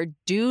brother.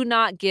 Do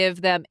not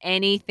give them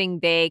anything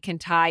they can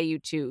tie you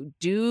to.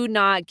 Do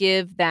not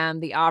give them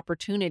the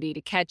opportunity to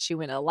catch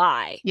you in a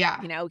lie. Yeah.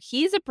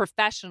 He's a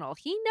professional.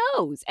 He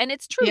knows. And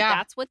it's true. Yeah.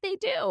 That's what they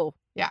do.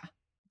 Yeah.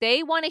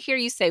 They want to hear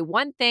you say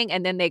one thing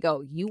and then they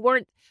go,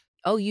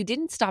 you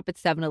didn't stop at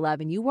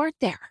 7-Eleven. You weren't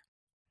there.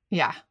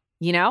 Yeah.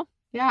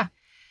 Yeah.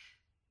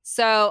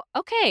 So,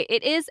 okay,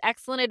 it is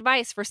excellent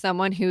advice for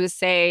someone who is,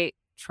 say,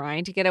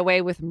 trying to get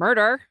away with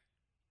murder.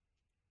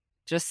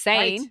 Just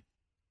saying. Right.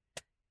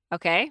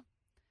 Okay.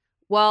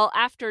 Well,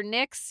 after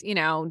Nick's,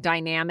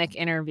 dynamic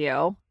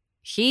interview,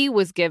 he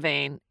was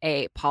giving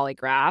a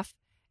polygraph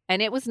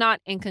and it was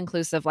not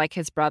inconclusive like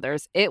his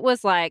brother's. It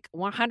was like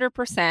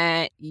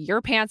 100%,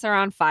 your pants are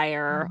on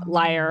fire,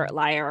 liar,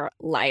 liar,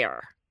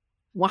 liar.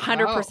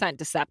 100%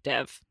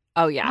 deceptive.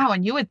 Oh, yeah. Wow,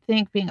 and you would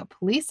think being a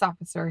police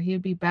officer, he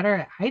would be better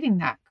at hiding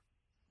that.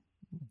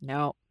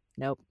 Nope,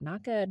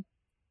 not good.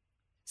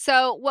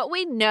 So what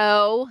we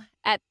know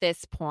at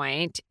this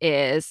point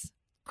is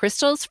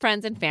Crystal's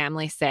friends and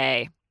family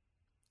say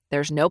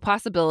there's no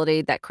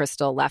possibility that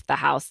Crystal left the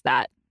house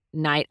that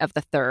night of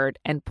the 3rd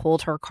and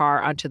pulled her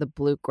car onto the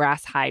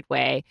Bluegrass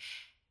Highway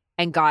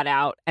and got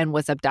out and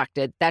was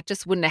abducted. That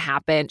just wouldn't have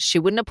happened. She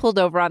wouldn't have pulled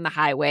over on the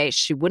highway.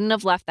 She wouldn't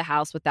have left the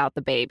house without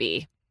the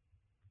baby.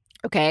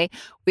 Okay.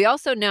 We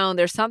also know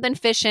there's something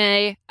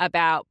fishy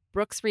about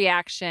Brooks'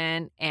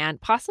 reaction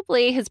and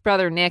possibly his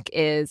brother Nick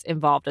is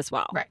involved as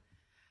well. Right.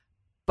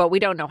 But we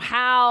don't know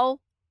how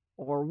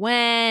or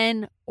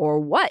when or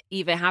what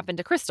even happened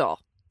to Crystal.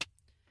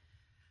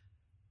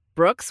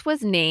 Brooks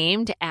was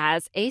named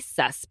as a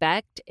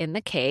suspect in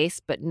the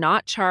case, but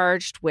not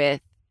charged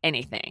with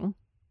anything.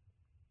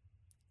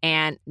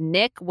 And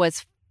Nick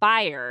was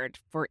fired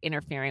for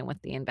interfering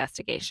with the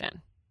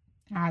investigation.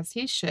 As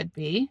he should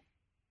be.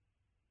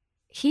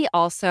 He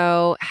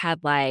also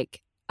had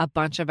like a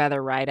bunch of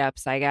other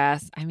write-ups, I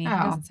guess. I mean, he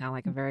doesn't sound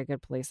like a very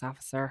good police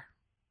officer.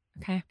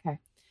 Okay.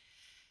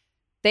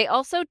 They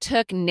also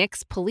took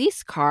Nick's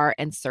police car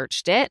and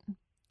searched it.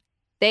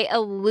 They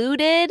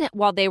alluded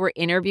while they were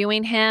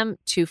interviewing him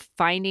to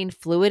finding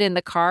fluid in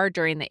the car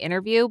during the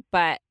interview,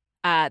 but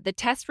the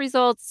test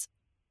results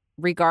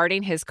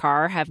regarding his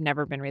car have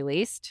never been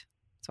released.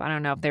 So I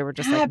don't know if they were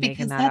just like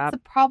making that up. Because that's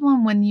the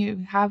problem when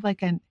you have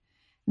like an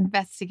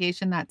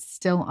investigation that's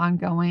still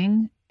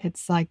ongoing.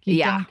 It's like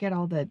you don't get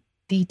all the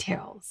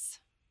details.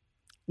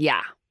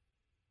 Yeah.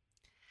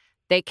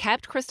 They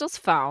kept Crystal's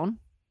phone,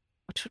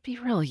 which would be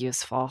real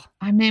useful.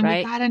 I mean,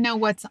 right? we got to know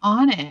what's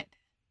on it.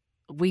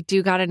 We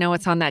do got to know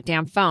what's on that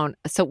damn phone.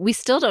 So we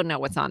still don't know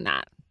what's on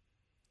that.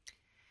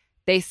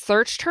 They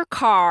searched her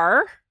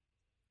car,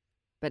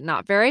 but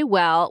not very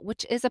well,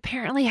 which is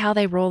apparently how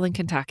they roll in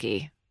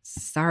Kentucky.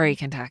 Sorry,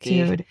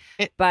 Kentucky. Dude,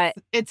 but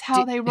it's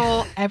how they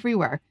roll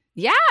everywhere.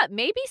 Yeah,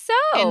 maybe so.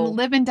 And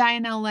Live and Die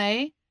in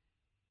LA,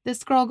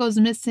 this girl goes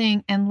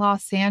missing in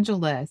Los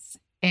Angeles,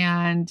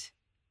 and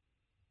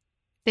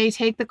they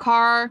take the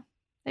car,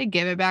 they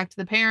give it back to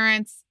the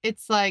parents.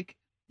 It's like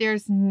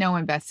there's no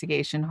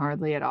investigation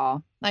hardly at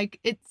all.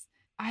 Like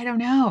I don't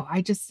know.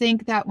 I just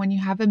think that when you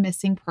have a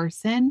missing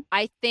person.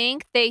 I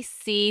think they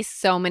see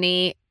so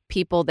many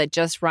people that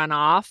just run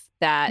off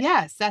that.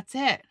 Yes, that's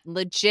it.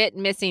 Legit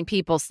missing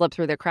people slip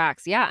through the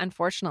cracks. Yeah,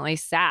 unfortunately,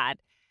 sad.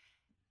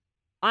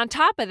 On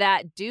top of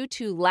that, due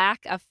to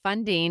lack of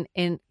funding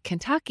in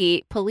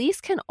Kentucky,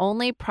 police can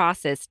only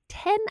process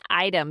 10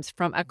 items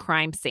from a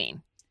crime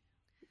scene.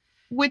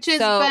 Which is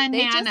so bananas.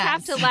 They just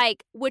have to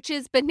which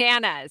is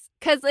bananas.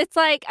 Because it's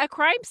like a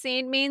crime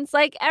scene means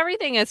like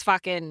everything is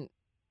fucking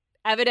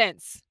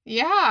evidence.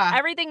 Yeah.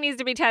 Everything needs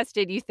to be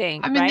tested, you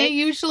think, I mean, right? they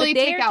usually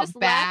take out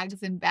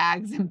bags and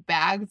bags and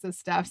bags of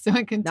stuff. So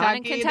in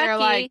Kentucky, they're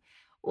like,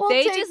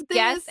 they just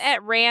guess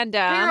at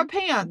random pair of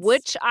pants.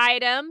 Which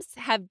items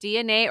have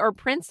DNA or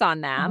prints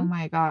on them. Oh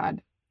my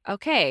God.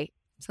 Okay.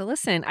 So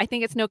listen, I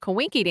think it's no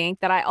coinky-dink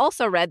that I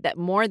also read that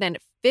more than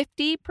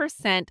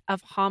 50%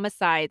 of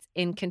homicides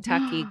in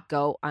Kentucky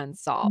go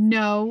unsolved.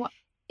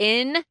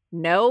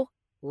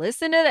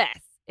 Listen to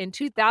this. In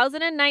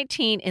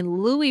 2019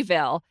 in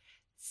Louisville,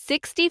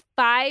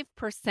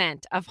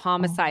 65% of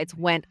homicides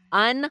went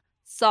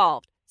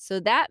unsolved. So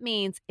that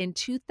means in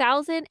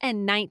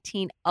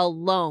 2019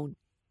 alone,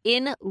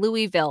 in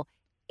Louisville,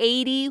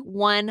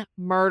 81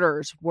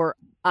 murders were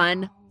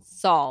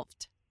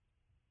unsolved.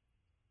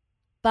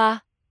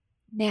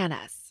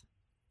 Bananas.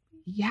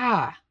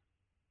 Yeah.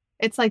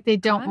 It's like they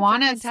don't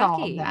want to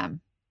solve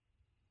them.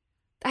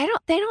 They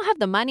don't have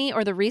the money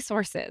or the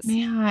resources.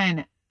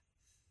 Man.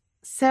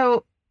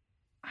 So,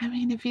 I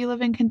mean, if you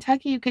live in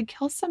Kentucky, you could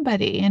kill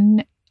somebody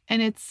and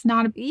it's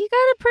not a... You got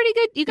a pretty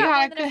good... You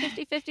got more than a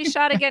 50-50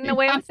 shot of getting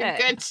away with it.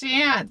 Good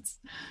chance.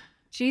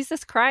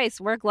 Jesus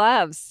Christ. Wear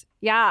gloves.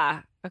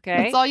 Yeah. Okay.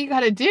 That's all you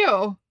got to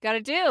do. Got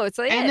to do. It's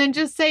like... And then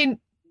just say,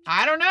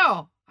 I don't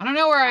know. I don't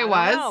know where I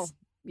was.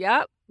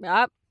 Yep.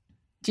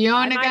 Do you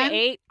own a gun?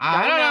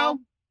 I don't know.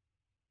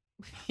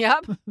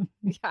 Yep.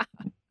 Yeah.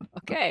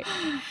 Okay.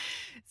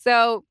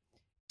 So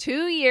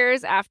 2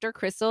 years after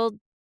Crystal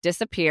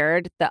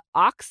disappeared, the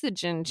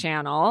Oxygen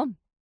Channel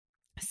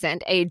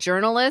sent a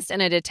journalist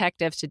and a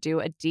detective to do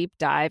a deep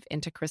dive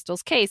into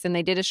Crystal's case. And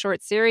they did a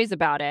short series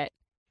about it.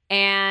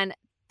 And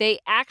they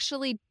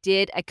actually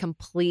did a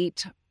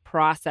complete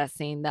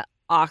processing. The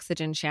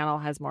Oxygen Channel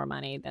has more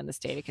money than the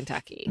state of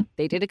Kentucky.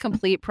 They did a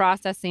complete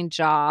processing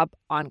job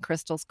on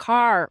Crystal's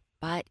car,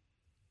 but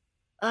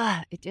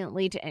it didn't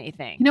lead to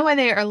anything. You know why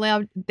they are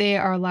allowed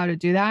to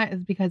do that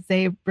is because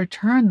they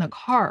return the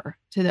car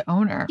to the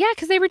owner. Yeah,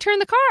 because they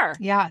returned the car.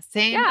 Yeah,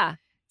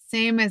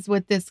 same as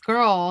with this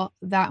girl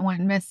that went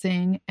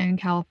missing in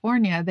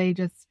California. They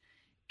just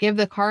give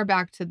the car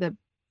back to the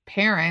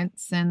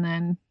parents and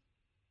then,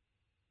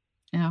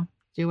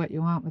 do what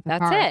you want with the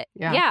car. That's it.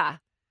 Yeah.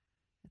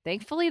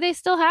 Thankfully, they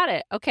still had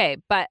it. Okay.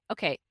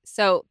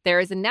 So there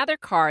is another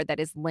car that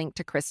is linked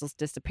to Crystal's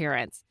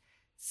disappearance.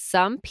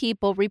 Some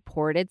people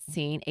reported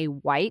seeing a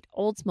white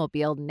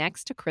Oldsmobile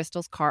next to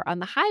Crystal's car on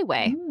the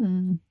highway.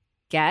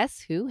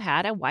 Guess who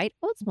had a white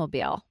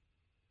Oldsmobile?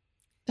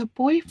 The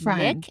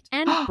boyfriend. Nick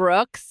and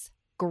Brooke's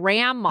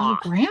grandma.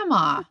 Oh,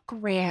 grandma.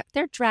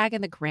 They're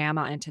dragging the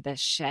grandma into this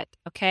shit,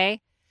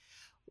 okay?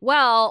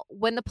 Well,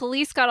 when the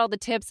police got all the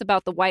tips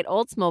about the white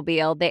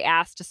Oldsmobile, they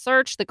asked to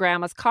search the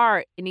grandma's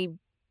car, and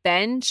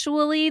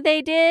eventually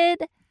they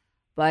did,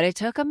 but it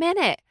took a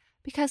minute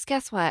because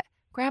guess what?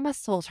 Grandma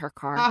sold her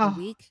car the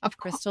week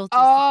Crystal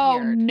disappeared.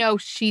 Oh, no,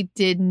 she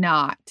did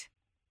not.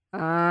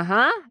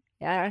 Uh-huh.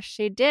 Yeah,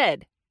 she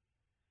did.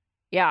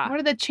 Yeah. What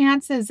are the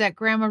chances that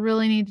Grandma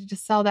really needed to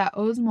sell that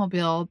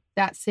Oldsmobile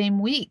that same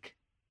week?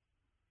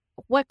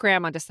 What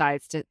Grandma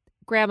decides to...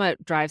 Grandma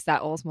drives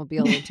that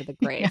Oldsmobile into the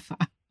grave.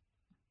 Yeah.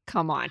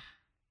 Come on.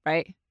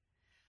 Right?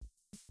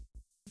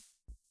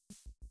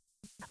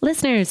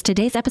 Listeners,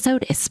 today's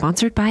episode is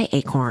sponsored by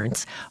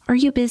Acorns. Are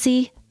you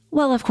busy?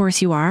 Well, of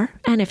course you are.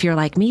 And if you're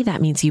like me,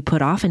 that means you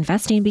put off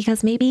investing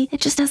because maybe it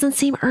just doesn't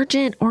seem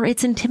urgent or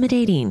it's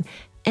intimidating.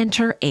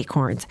 Enter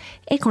Acorns.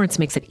 Acorns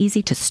makes it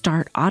easy to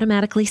start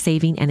automatically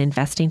saving and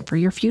investing for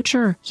your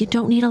future. You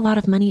don't need a lot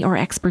of money or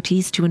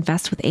expertise to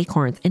invest with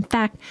Acorns. In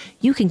fact,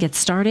 you can get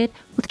started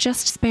with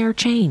just spare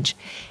change.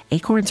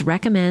 Acorns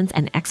recommends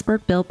an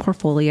expert-built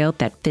portfolio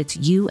that fits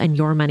you and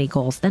your money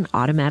goals, then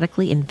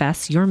automatically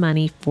invests your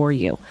money for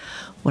you.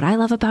 What I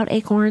love about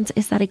Acorns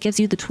is that it gives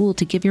you the tool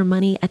to give your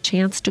money a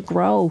chance to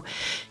grow.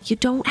 You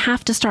don't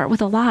have to start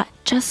with a lot.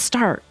 Just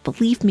start.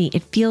 Believe me,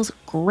 it feels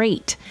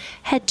great.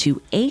 Head to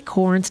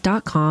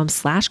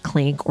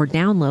acorns.com/clink or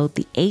download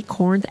the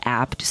Acorns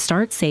app to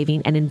start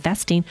saving and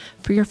investing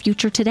for your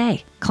future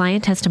today.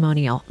 Client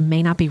testimonial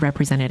may not be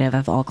representative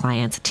of all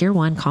clients. Tier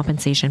 1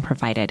 compensation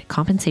provided.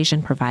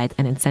 Compensation provides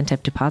an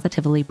incentive to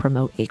positively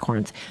promote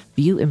Acorns.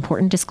 View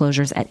important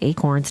disclosures at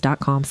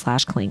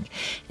acorns.com/clink.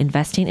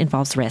 Investing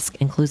involves risk,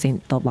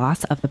 including the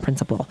loss of the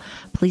principal.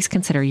 Please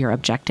consider your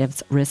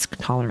objectives, risk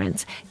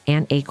tolerance,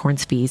 and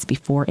Acorns fees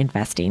before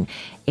investing.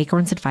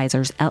 Acorns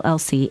Advisors,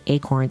 LLC.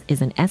 Acorns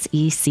is an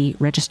SEC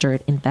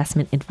registered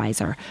investment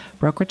advisor.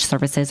 Brokerage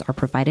services are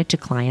provided to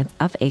clients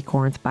of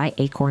Acorns by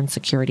Acorns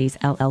Securities,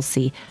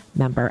 LLC,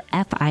 member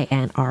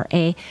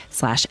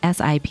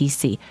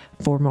FINRA/SIPC.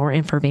 For more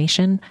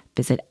information,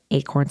 visit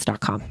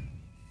acorns.com.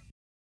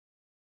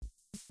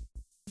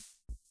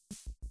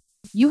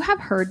 You have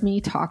heard me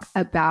talk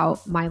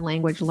about my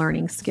language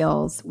learning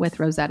skills with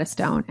Rosetta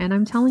Stone, and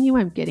I'm telling you,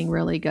 I'm getting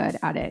really good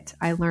at it.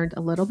 I learned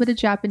a little bit of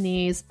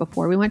Japanese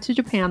before we went to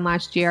Japan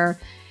last year,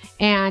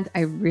 and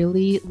I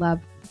really love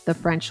the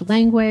French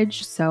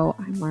language, so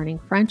I'm learning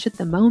French at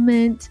the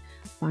moment.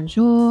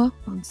 Bonjour,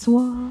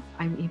 bonsoir.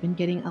 I'm even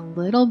getting a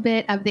little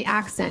bit of the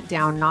accent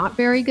down. Not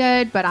very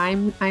good, but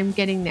I'm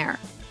getting there.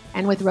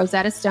 And with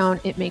Rosetta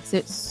Stone, it makes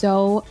it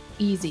so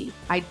easy.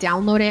 I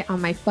download it on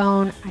my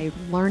phone. I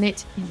learn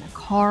it in the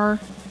car.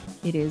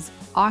 It is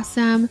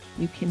awesome.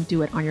 You can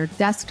do it on your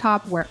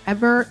desktop,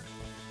 wherever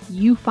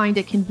you find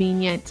it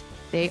convenient.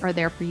 They are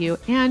there for you.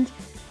 And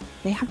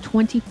they have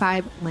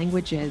 25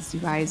 languages,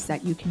 you guys,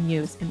 that you can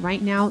use. And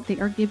right now they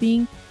are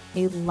giving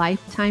a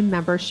lifetime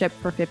membership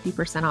for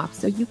 50% off.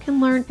 So you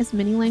can learn as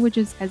many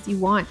languages as you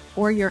want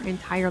for your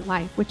entire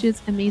life, which is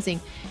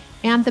amazing.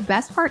 And the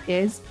best part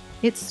is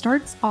it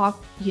starts off,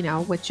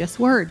 with just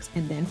words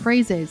and then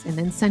phrases and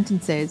then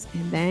sentences.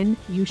 And then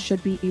you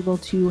should be able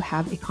to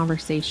have a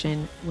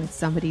conversation with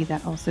somebody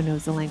that also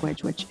knows the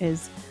language, which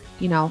is,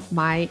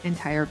 my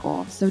entire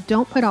goal. So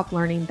don't put off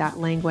learning that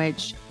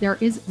language. There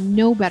is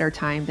no better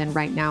time than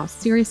right now.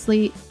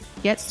 Seriously,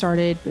 get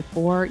started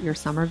before your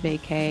summer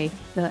vacay.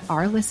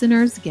 Our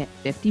listeners get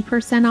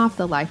 50% off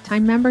the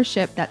lifetime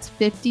membership. That's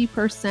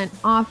 50%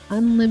 off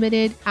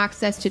unlimited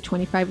access to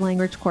 25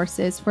 language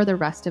courses for the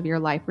rest of your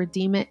life.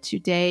 Redeem it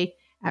today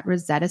at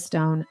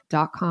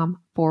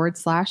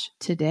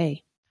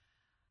rosettastone.com/today.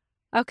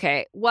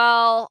 Okay.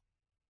 Well,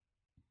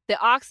 the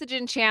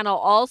Oxygen Channel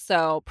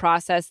also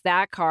processed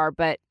that car,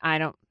 but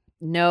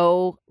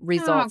no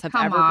results have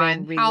ever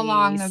been released. How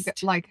long ago,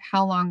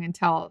 how long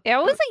until? It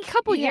was a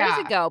couple years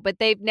ago, but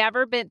they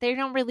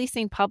don't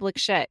releasing public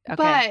shit.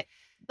 Okay.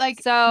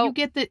 But so you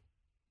get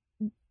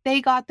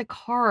they got the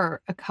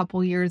car a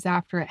couple years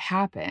after it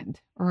happened,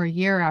 or a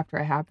year after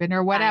it happened,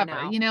 or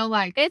whatever.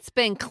 It's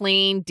been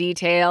clean,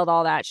 detailed,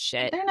 all that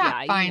shit. They're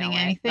not finding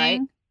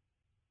anything. Right?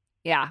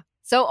 Yeah.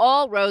 So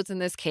all roads in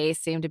this case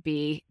seem to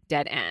be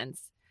dead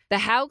ends. The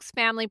Houcks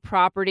family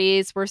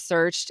properties were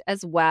searched,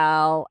 as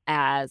well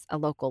as a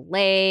local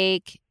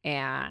lake,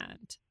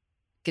 and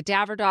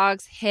cadaver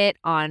dogs hit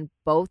on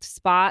both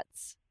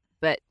spots,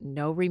 but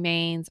no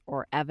remains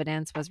or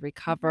evidence was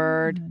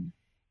recovered.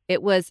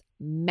 It was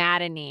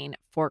maddening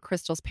for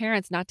Crystal's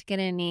parents not to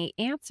get any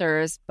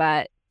answers,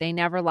 but they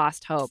never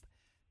lost hope.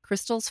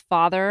 Crystal's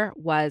father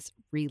was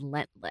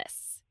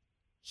relentless.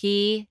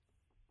 He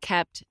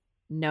kept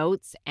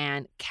notes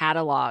and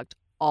cataloged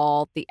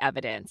all the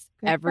evidence,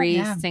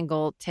 every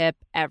single tip,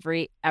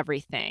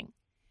 everything.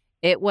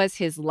 It was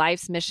his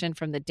life's mission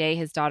from the day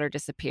his daughter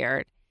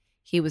disappeared.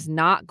 He was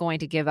not going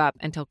to give up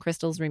until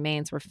Crystal's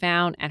remains were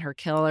found and her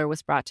killer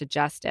was brought to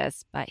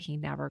justice, but he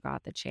never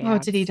got the chance. Oh,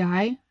 did he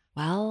die?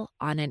 Well,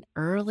 on an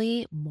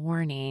early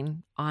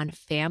morning on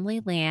family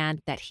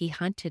land that he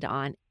hunted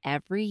on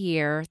every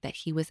year that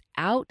he was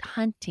out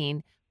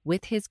hunting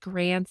with his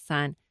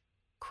grandson,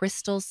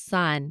 Crystal's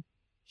son,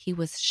 he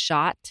was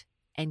shot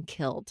and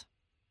killed.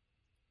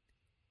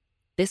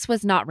 This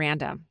was not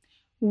random.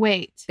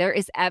 Wait. There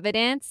is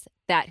evidence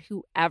that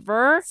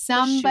whoever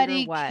somebody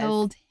the shooter was,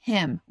 killed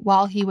him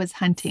while he was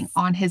hunting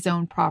on his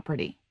own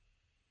property.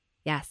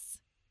 Yes.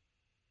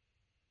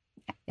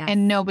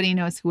 And nobody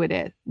knows who it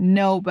is.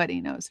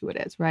 Nobody knows who it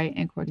is, right?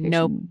 In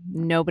quotation.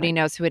 Nobody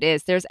knows who it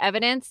is. There's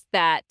evidence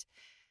that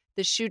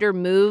the shooter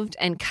moved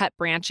and cut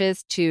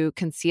branches to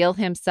conceal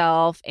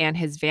himself and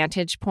his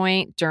vantage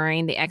point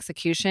during the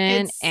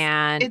execution.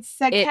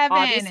 It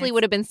obviously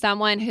would have been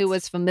someone who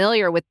was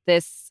familiar with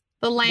the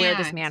land where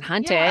this man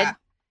hunted.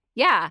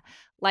 Yeah.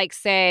 Like,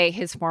 say,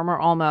 his former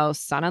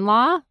almost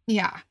son-in-law.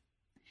 Yeah.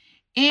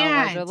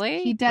 And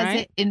allegedly, he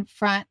does it in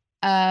front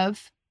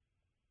of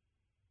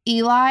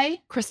Eli.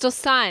 Crystal's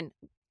son.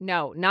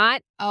 No,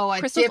 not Oh, a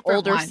Crystal's different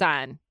older one.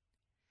 son.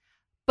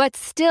 But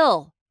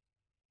still,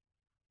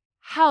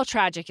 how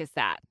tragic is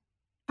that?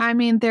 I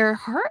mean, they're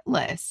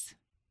heartless.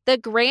 The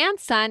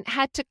grandson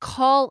had to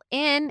call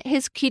in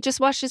he just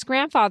watched his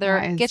grandfather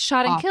That is get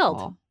shot and killed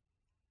awful.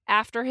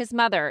 after his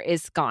mother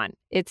is gone.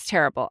 It's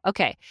terrible.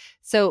 Okay.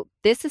 So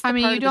this is the I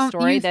mean, part you of the don't.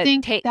 story You that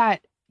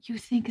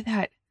think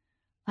that,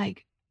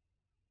 like,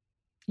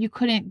 you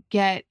couldn't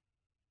get,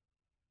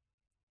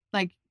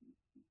 like,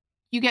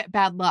 you get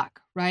bad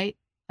luck, right?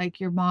 Like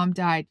your mom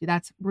died.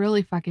 That's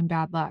really fucking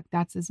bad luck.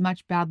 That's as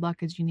much bad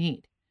luck as you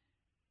need.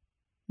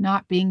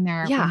 Not being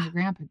there Yeah. when your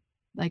grandpa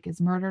like is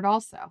murdered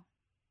also.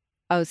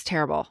 Oh, it's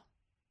terrible.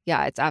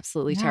 Yeah, it's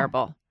absolutely Yeah.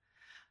 terrible.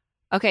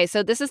 Okay,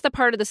 so this is the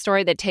part of the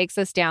story that takes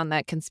us down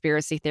that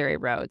conspiracy theory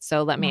road.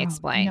 So let me Oh,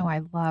 explain. You know, I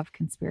love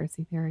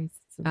conspiracy theories.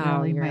 It's Oh,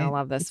 really you're going to my-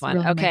 love this it's one.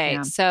 really my Okay,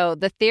 jam. so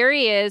the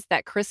theory is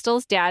that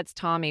Crystal's dad's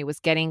Tommy was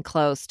getting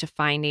close to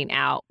finding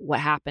out what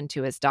happened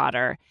to his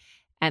daughter,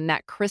 and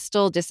that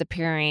Crystal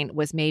disappearing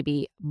was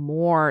maybe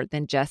more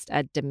than just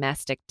a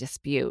domestic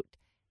dispute.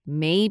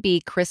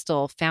 Maybe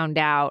Crystal found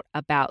out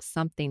about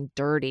something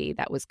dirty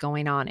that was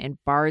going on in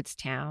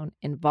Bardstown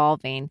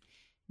involving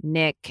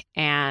Nick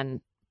and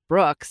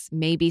Brooks,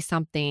 maybe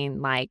something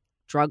like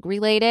drug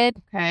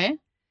related. Okay.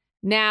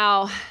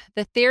 Now,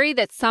 the theory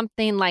that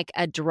something like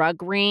a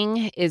drug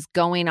ring is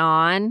going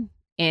on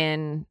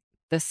in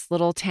this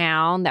little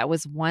town that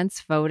was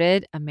once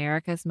voted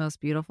America's most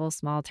beautiful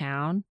small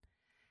town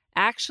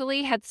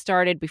actually had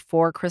started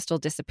before Crystal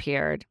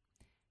disappeared.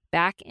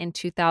 Back in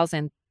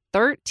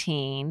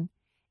 2013,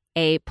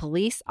 a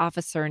police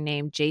officer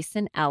named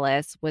Jason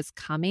Ellis was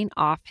coming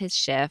off his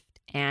shift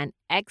and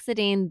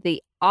exiting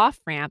the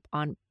off-ramp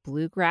on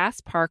Bluegrass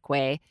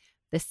Parkway,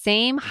 the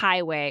same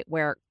highway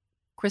where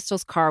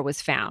Crystal's car was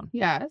found.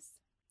 Yes.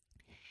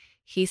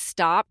 He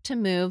stopped to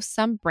move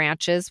some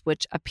branches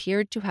which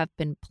appeared to have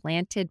been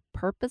planted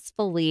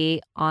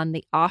purposefully on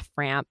the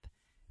off-ramp,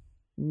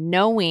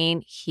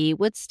 knowing he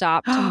would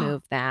stop to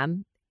move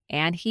them,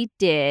 and he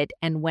did.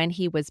 And when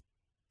he was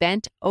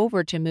bent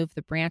over to move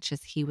the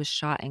branches, he was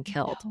shot and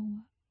killed. No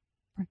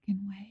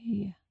freaking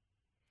way.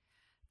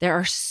 There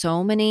are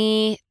so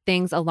many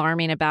things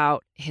alarming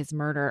about his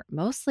murder,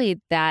 mostly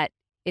that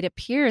it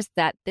appears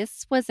that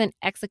this was an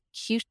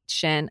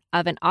execution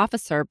of an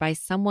officer by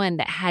someone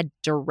that had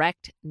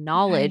direct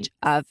knowledge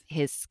of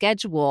his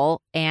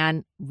schedule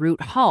and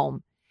route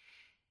home.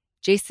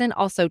 Jason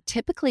also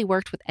typically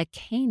worked with a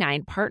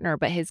canine partner,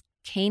 but his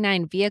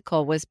canine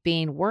vehicle was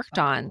being worked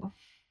on.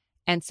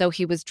 And so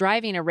he was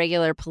driving a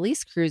regular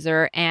police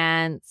cruiser.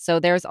 And so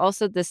there's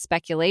also this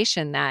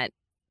speculation that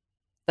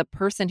the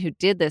person who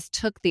did this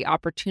took the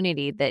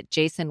opportunity that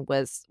Jason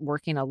was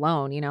working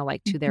alone,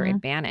 like to their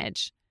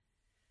advantage.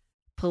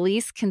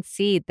 Police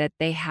concede that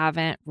they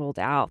haven't ruled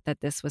out that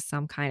this was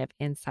some kind of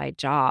inside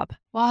job.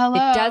 Well, hello.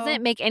 It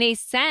doesn't make any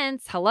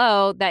sense,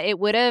 that it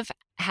would have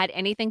had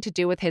anything to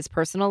do with his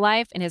personal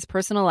life. In his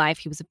personal life,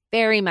 he was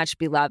very much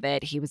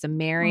beloved. He was a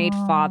married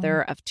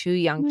father of 2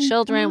 young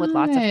children with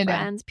lots of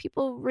friends.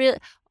 People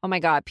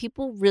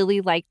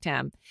really liked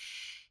him.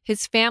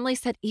 His family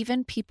said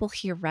even people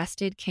he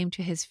arrested came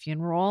to his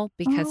funeral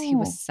because he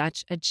was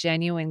such a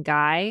genuine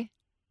guy.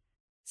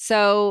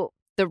 So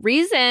the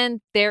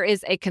reason there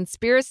is a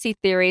conspiracy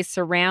theory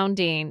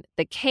surrounding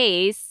the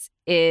case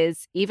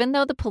is even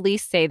though the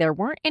police say there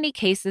weren't any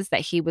cases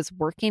that he was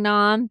working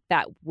on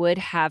that would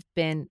have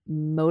been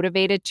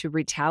motivated to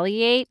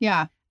retaliate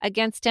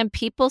against him,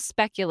 people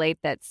speculate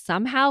that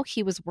somehow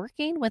he was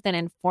working with an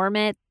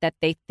informant that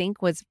they think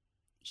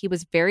he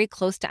was very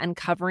close to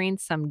uncovering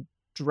some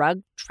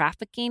drug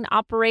trafficking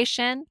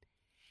operation.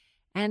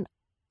 And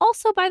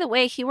also, by the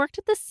way, he worked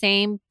at the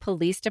same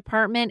police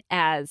department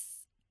as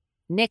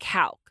Nick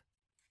Houck,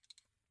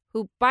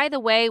 who, by the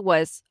way,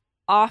 was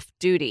off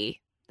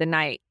duty the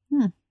night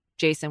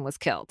Jason was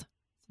killed.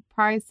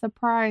 Surprise,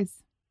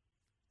 surprise.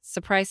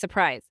 Surprise,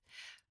 surprise.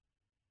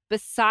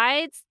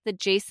 Besides the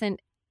Jason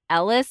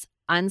Ellis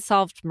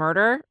unsolved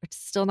murder, which is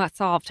still not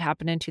solved,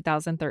 happened in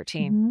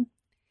 2013.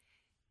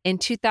 In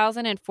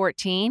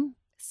 2014,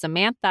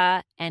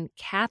 Samantha and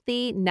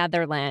Kathy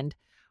Netherland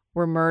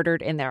were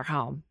murdered in their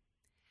home.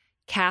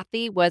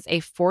 Kathy was a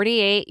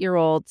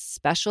 48-year-old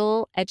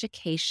special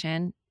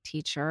education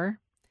teacher,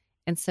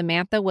 and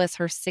Samantha was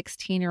her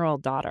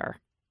 16-year-old daughter.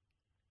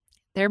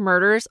 Their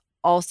murders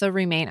also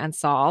remain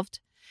unsolved,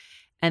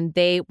 and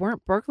they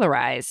weren't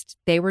burglarized.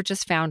 They were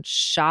just found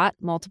shot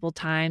multiple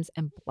times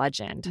and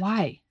bludgeoned.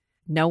 Why?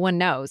 No one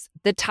knows.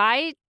 The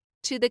tie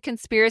to the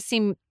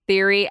conspiracy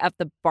theory of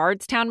the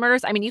Bardstown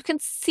murders, I mean, you can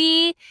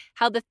see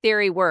how the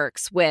theory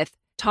works with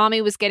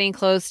Tommy was getting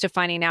close to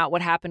finding out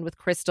what happened with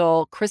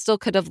Crystal. Crystal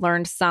could have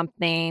learned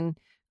something.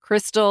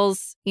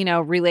 Crystal's,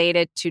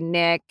 related to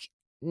Nick.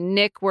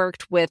 Nick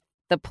worked with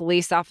the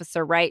police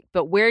officer, right?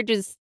 But where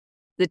does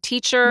the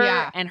teacher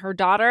and her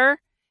daughter,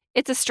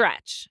 it's a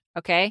stretch,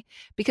 okay?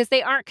 Because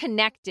they aren't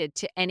connected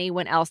to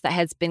anyone else that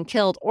has been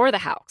killed or the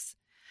house.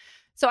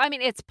 So, I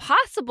mean, it's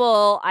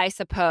possible, I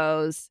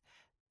suppose,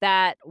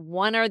 that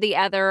one or the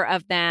other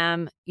of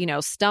them,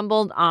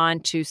 stumbled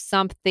onto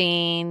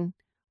something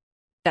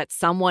that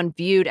someone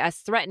viewed as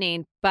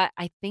threatening, but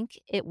I think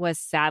it was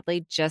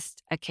sadly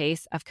just a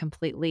case of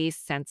completely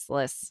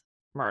senseless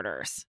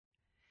murders.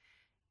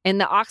 In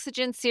the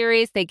Oxygen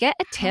series, they get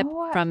a tip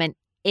from an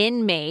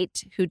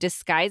inmate who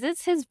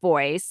disguises his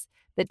voice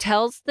that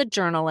tells the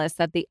journalist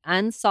that the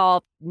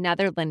unsolved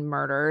Netherland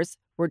murders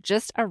were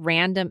just a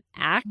random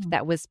act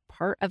that was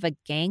part of a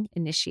gang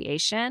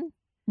initiation.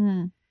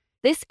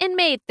 This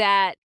inmate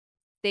that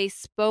they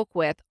spoke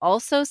with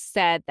also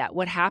said that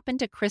what happened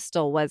to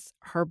Crystal was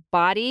her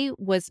body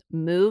was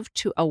moved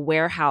to a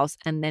warehouse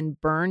and then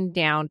burned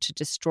down to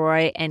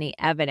destroy any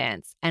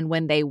evidence. And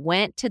when they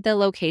went to the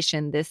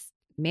location this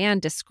man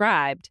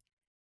described,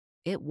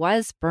 it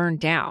was burned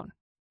down.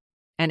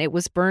 And it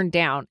was burned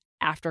down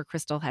after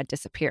Crystal had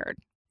disappeared.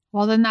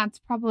 Well, then that's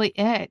probably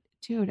it.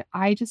 Dude,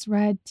 I just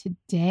read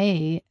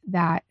today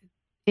that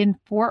in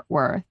Fort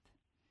Worth,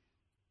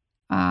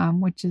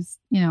 which is,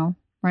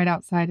 right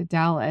outside of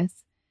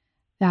Dallas,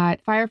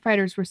 that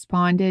firefighters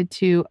responded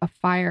to a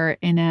fire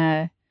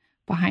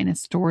behind a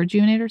storage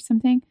unit or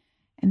something,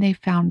 and they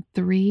found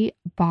 3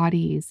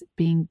 bodies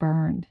being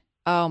burned.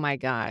 Oh my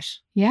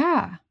gosh.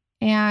 Yeah.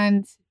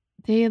 And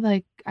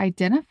they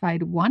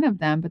identified one of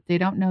them, but they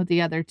don't know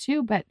the other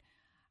 2. But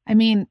I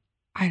mean,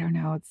 I don't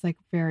know. It's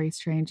very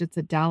strange. It's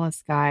a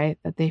Dallas guy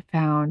that they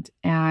found,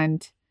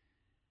 and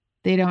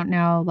they don't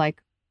know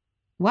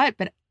what,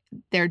 but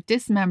they're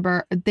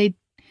dismembered.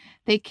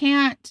 They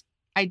can't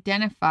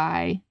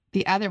identify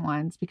the other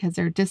ones because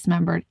they're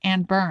dismembered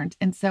and burned.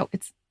 And so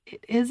it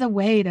is a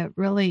way to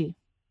really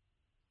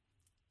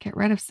get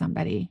rid of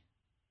somebody.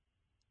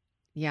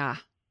 Yeah.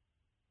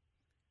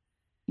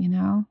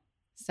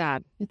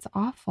 Sad. It's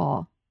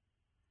awful.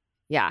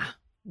 Yeah.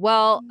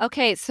 Well,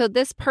 okay. So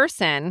this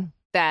person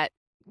that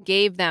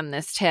gave them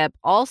this tip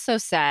also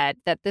said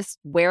that this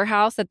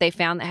warehouse that they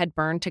found that had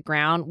burned to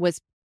ground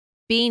was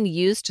being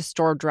used to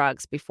store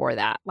drugs before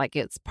that.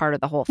 It's part of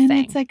the whole thing.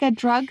 And it's a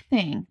drug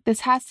thing. This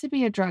has to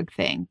be a drug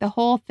thing. The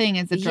whole thing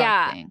is a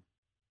drug thing.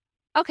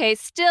 Okay.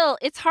 Still,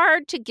 it's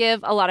hard to give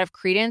a lot of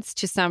credence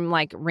to some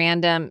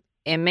random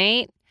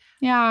inmate.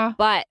 Yeah.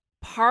 But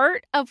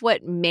part of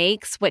what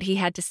makes what he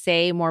had to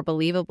say more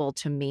believable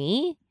to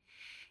me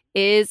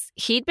is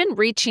he'd been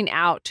reaching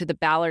out to the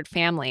Ballard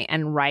family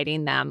and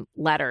writing them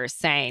letters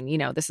saying,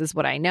 this is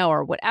what I know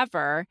or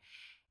whatever.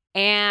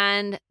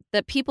 And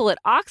the people at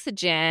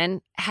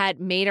Oxygen had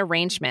made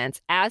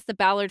arrangements, as the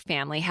Ballard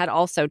family had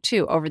also,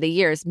 too, over the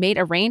years, made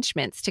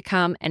arrangements to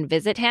come and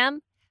visit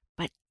him.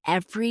 But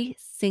every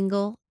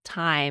single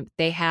time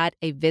they had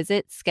a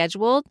visit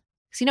scheduled,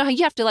 because you know how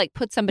you have to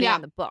put somebody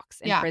on the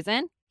books in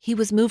prison? He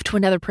was moved to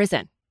another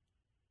prison.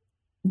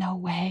 No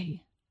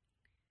way.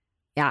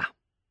 Yeah.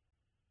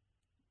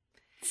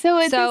 So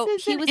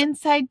this is an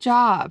inside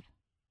job.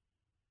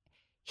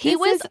 He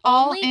was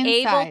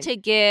only able to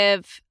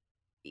give...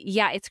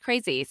 Yeah, it's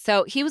crazy.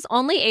 So he was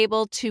only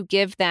able to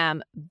give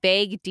them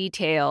vague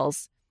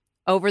details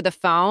over the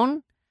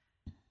phone,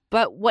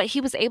 but what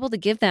he was able to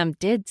give them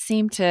did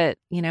seem to,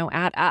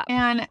 add up.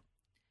 And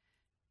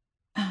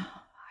I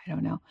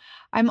don't know.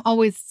 I'm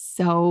always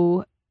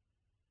so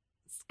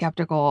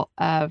skeptical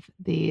of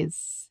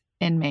these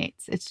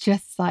inmates. It's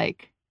just I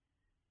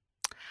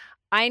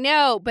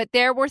know, but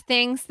there were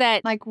things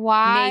that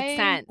why made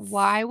sense.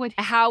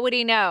 How would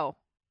he know?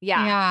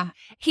 Yeah.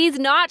 He's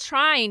not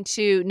trying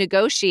to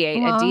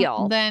negotiate a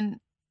deal. Then,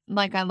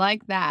 I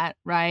like that,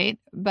 right?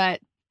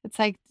 But it's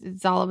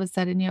it's all of a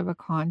sudden you have a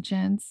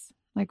conscience.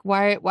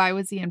 Why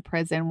was he in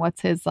prison?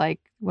 What's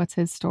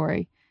his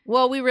story?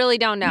 Well, we really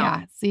don't know.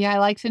 Yeah. See, I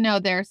like to know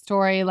their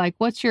story.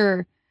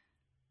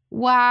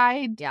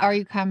 Why are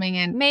you coming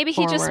in? Maybe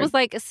he just was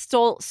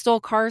stole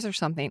cars or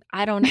something.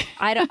 I don't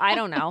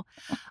know.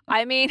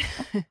 I mean,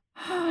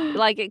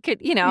 it could,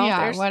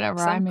 there's whatever.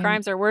 Some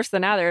crimes are worse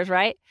than others,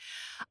 right?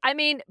 I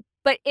mean,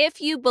 but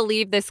if you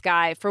believe this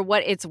guy for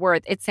what it's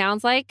worth, it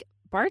sounds like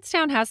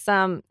Bardstown has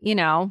some,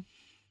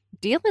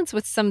 dealings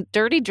with some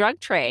dirty drug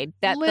trade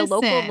that the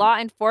local law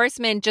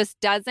enforcement just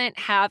doesn't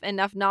have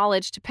enough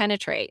knowledge to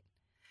penetrate.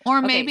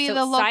 Or maybe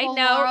the local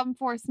law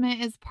enforcement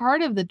is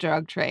part of the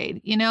drug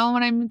trade. You know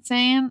what I'm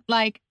saying?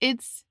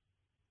 It's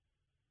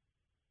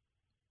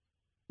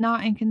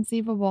not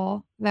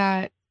inconceivable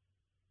that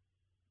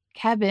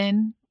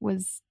Kevin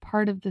was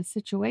part of the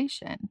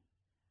situation.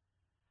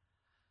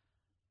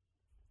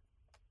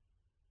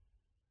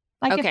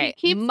 If he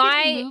keeps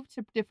getting moved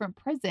to different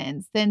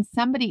prisons, then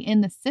somebody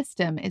in the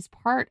system is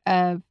part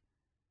of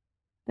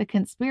the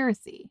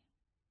conspiracy.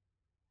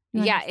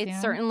 Yeah, it's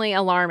certainly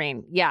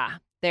alarming. Yeah,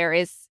 there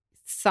is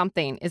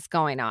something is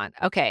going on.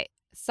 Okay,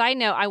 side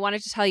note, I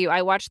wanted to tell you,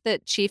 I watched the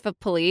chief of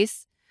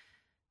police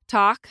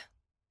talk,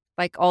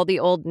 all the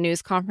old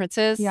news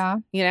conferences. Yeah.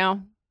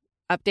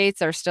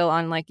 Updates are still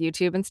on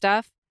YouTube and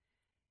stuff.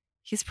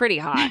 He's pretty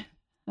hot.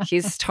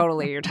 He's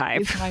totally your type.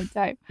 He's my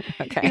type.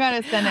 Okay. You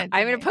gotta send it to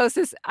I'm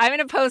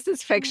gonna post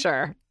this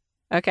picture.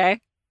 Okay.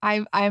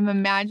 I'm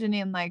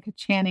imagining a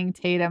Channing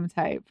Tatum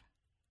type.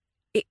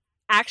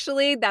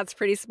 Actually, that's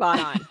pretty spot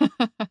on.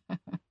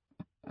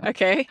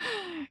 Okay.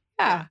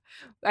 Yeah.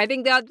 I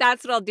think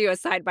that's what I'll do, a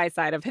side by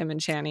side of him and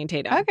Channing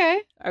Tatum.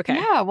 Okay. Okay.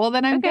 Yeah. Well,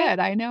 then I'm Okay. good.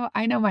 I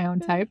know my own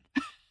type.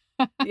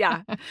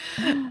 Yeah.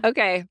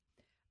 Okay.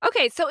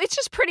 Okay. So it's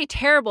just pretty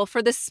terrible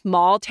for this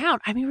small town.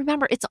 I mean,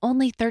 remember, it's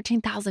only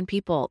 13,000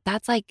 people.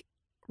 That's like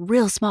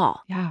real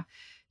small. Yeah.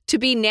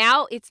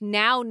 It's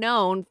now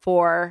known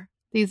for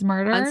These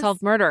murders.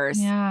 unsolved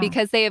murders. Yeah.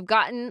 Because they have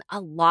gotten a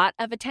lot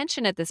of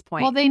attention at this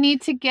point. Well, they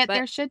need to get But-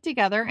 their shit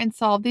together and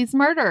solve these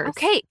murders.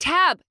 Okay,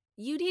 Tab,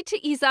 you need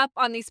to ease up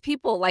on these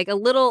people like a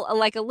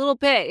little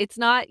bit. It's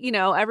not,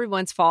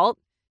 everyone's fault.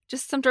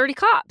 Just some dirty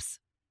cops.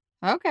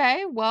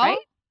 Okay. Well, Right?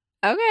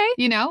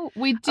 Okay.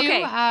 We do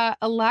Okay.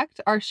 elect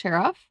our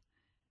sheriff.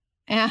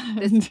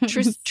 And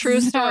True so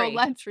story.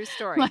 Let's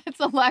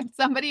elect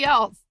somebody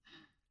else.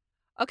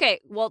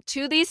 Okay, well,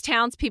 to these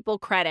townspeople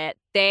credit,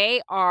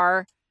 they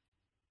are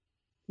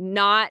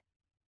not,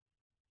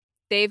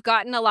 they've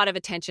gotten a lot of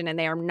attention and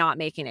they are not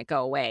making it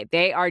go away.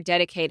 They are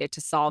dedicated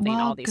to solving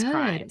all these good.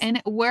 crimes.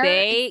 And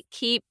We're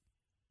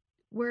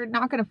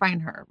not going to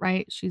find her,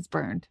 right? She's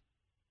burned.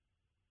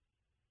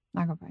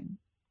 Not going to find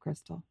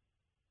Crystal.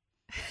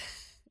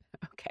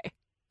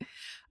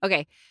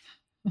 Okay.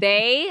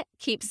 They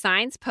keep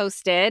signs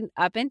posted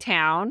up in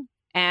town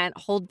and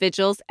hold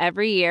vigils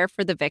every year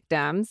for the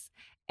victims.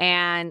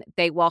 And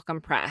they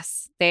welcome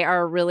press. They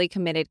are a really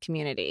committed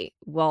community.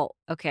 Well,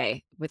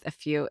 okay, with a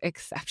few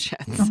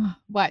exceptions.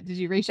 What? Did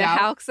you reach The out?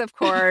 Houcks, of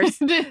course,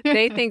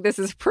 they think this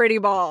is pretty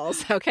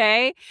balls,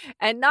 okay?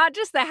 And not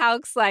just the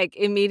Houcks, like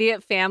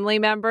immediate family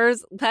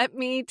members. Let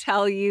me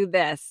tell you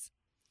this.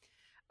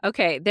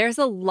 Okay, there's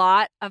a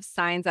lot of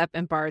signs up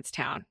in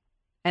Bardstown.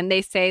 And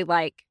they say,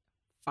 like,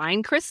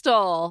 find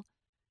Crystal.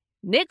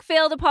 Nick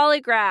failed a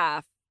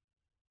polygraph.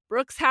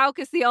 Brooks Houck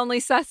is the only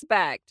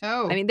suspect.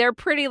 Oh. I mean, they're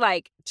pretty,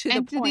 like, to the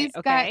and do point, these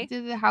okay? guys,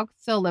 do the Houcks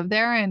still live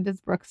there? And does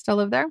Brooke still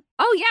live there?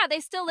 Oh, yeah, they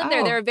still live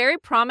there. Oh. They're a very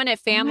prominent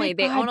family.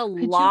 They God, own a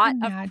could you lot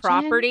imagine? of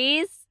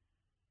properties.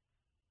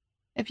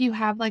 If you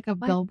have like a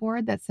What?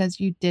 billboard that says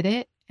you did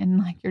it and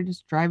like you're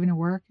just driving to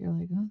work, you're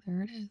like, oh,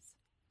 there it is.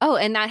 Oh,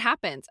 and that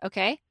happens.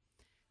 Okay.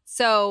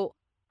 So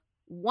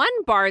one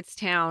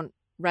Bardstown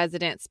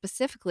resident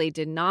specifically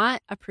did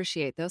not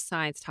appreciate those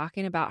signs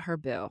talking about her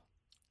boo.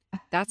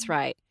 That's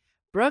right.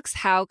 Brooks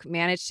Houck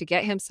managed to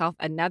get himself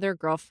another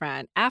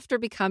girlfriend after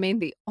becoming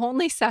the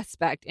only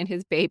suspect in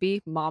his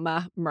baby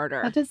mama murder.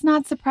 That does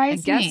not surprise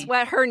And guess me.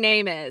 what her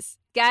name is?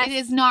 Guess. It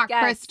is not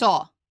guess.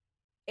 Crystal.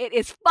 It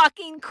is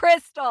fucking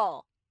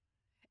Crystal.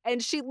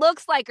 And she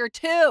looks like her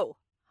too.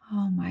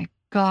 Oh my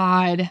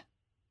God.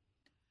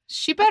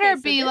 She better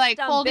so be this like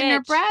dumb holding her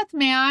bitch- breath,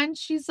 man.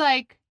 She's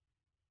like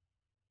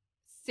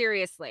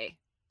Seriously.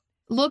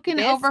 looking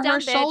This over dumb her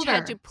bitch shoulder.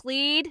 had to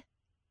plead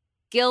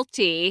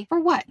guilty For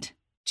what?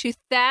 to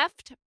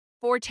theft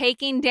for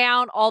taking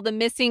down all the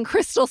missing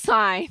crystal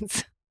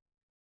signs.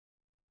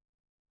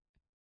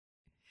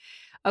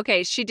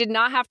 Okay, she did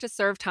not have to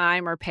serve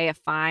time or pay a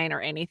fine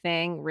or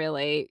anything,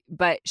 really,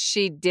 but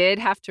she did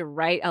have to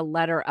write a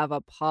letter of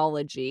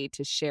apology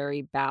to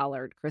Sherry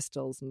Ballard,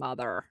 Crystal's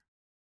mother.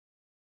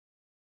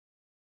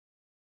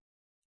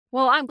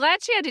 Well, I'm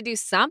glad she had to do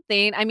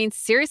something. I mean,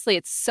 seriously,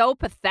 it's so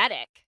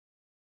pathetic.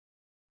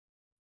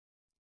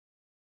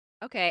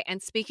 Okay,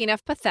 and speaking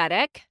of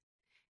pathetic,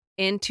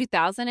 in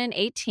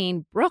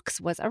 2018,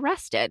 Brooks was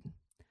arrested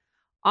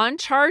on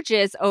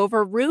charges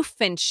over roof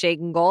and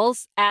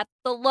shingles at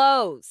the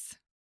Lowe's.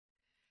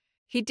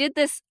 He did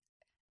this.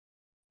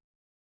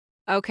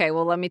 Okay,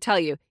 well, let me tell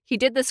you. He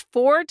did this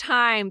 4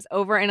 times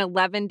over an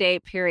 11-day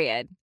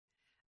period.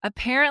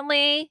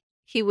 Apparently,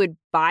 he would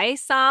buy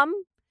some,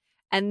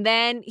 and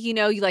then, you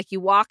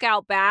walk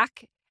out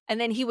back, and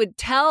then he would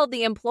tell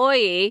the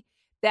employee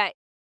that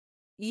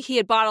he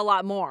had bought a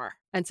lot more.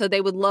 And so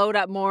they would load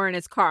up more in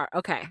his car.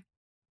 Okay.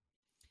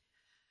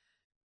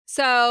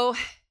 So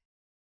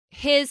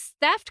his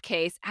theft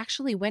case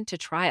actually went to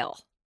trial.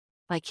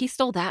 Like, he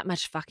stole that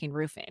much fucking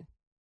roofing.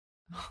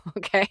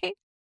 Okay.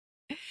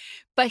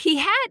 But he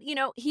had,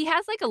 he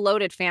has like a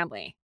loaded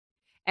family.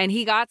 And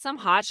he got some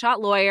hotshot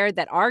lawyer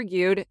that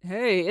argued,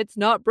 hey, it's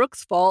not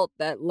Brooks' fault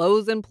that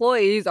Lowe's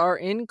employees are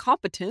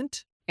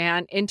incompetent.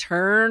 And in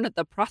turn,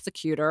 the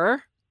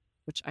prosecutor,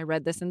 which I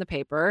read this in the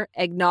paper,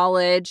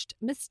 acknowledged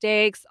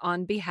mistakes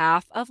on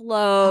behalf of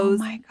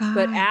Lowe's, Oh my God.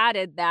 but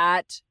added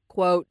that,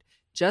 quote,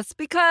 just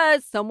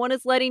because someone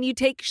is letting you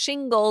take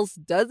shingles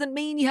doesn't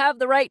mean you have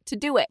the right to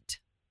do it.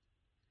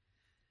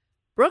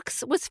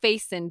 Brooks was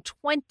facing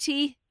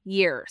 20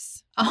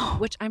 years, Oh,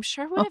 which I'm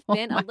sure would have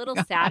been my a little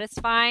God.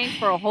 satisfying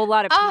for a whole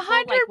lot of people.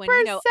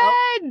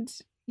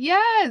 100%.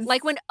 Yes.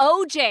 Like when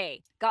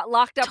OJ got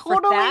locked up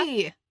for theft.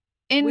 totally.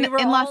 In we were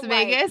Las all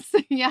like- Vegas.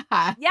 Yeah.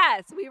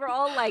 Yes, we were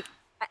all like,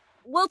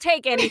 we'll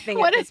take anything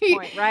What at if this he-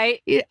 point,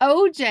 right?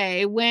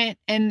 OJ went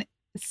and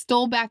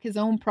stole back his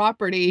own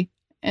property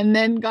and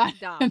then got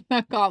Dumb.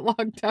 got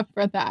locked up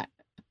for that.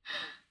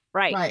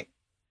 Right. Right.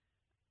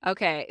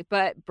 Okay,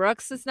 but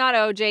Brooks is not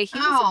OJ. He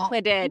was Oh,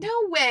 acquitted.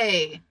 No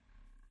way.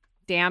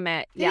 Damn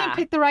it. They Yeah. didn't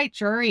pick the right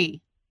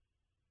jury.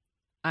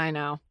 I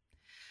know.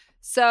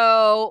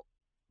 So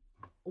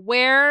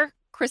where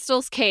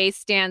Crystal's case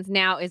stands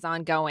now is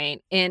ongoing.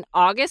 In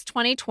August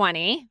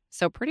 2020,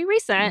 so pretty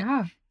recent,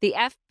 Yeah. the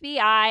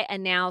FBI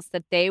announced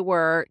that they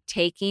were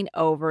taking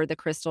over the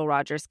Crystal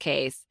Rogers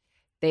case.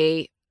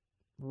 They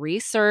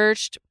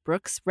researched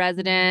Brooks'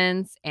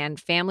 residence and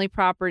family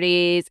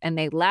properties, and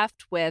they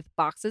left with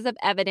boxes of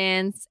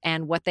evidence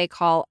and what they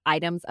call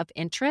items of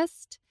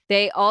interest.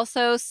 They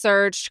also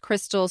searched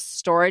Crystal's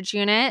storage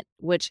unit,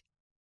 which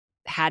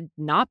had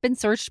not been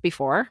searched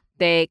before.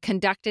 They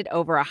conducted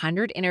over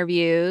 100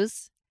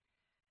 interviews.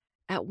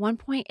 At one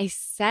point, a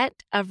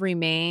set of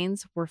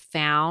remains were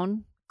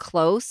found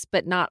close,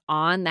 but not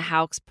on the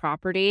Houck's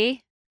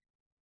property.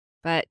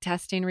 But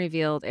testing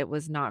revealed it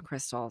was not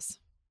Crystal's.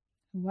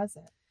 Who was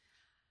it?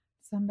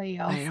 Somebody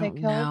else I they don't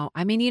killed? know.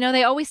 I mean,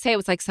 they always say it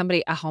was like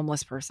a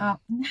homeless person. Oh,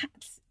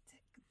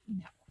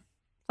 no.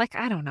 Like,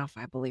 I don't know if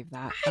I believe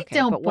that. I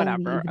don't but whatever.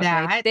 believe Okay?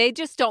 that. They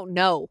just don't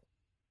know.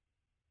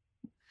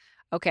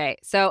 Okay,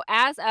 so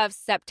as of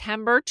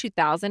September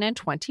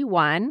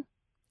 2021,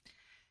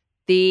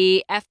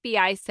 the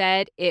FBI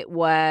said it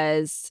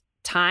was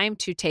time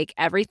to take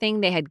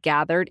everything they had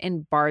gathered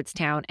in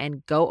Bardstown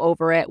and go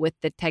over it with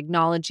the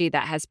technology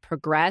that has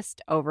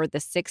progressed over the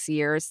 6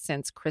 years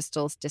since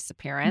Crystal's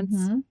disappearance.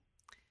 Mhm.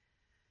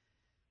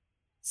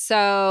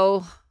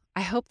 So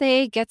I hope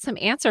they get some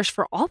answers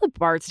for all the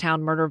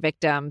Bardstown murder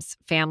victims,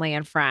 family,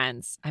 and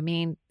friends. I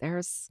mean,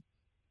 there's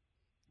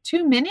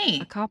Too many.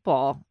 a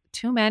couple.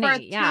 Too many. For a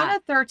Yeah. town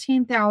of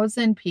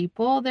 13,000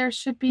 people, there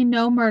should be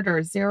no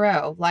murder.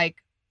 Zero.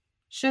 Like,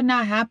 should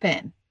not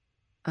happen.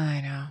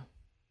 I know.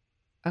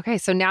 Okay,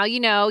 so now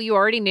you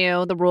already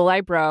knew the rule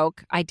I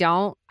broke. I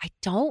don't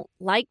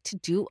like to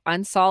do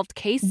unsolved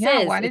cases.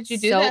 Yeah, why did you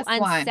It's do so this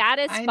one? I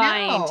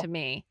unsatisfying know. to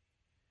me.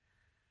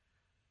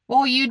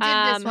 Well, you did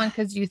this Um, one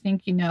because you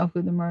think you know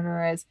who the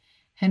murderer is.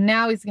 And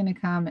now he's going to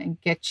come and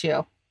get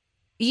you.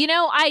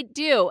 I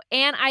do.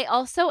 And I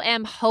also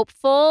am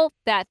hopeful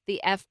that the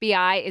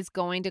FBI is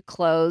going to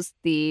close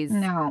these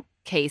No.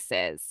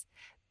 cases.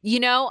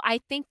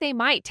 I think they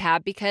might,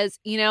 Tab, because,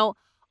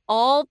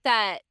 all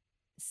that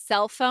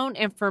cell phone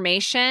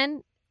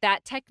information,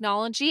 that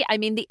technology, I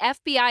mean, the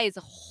FBI is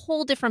a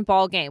whole different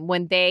ballgame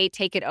when they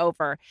take it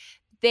over.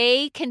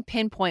 They can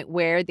pinpoint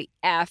where the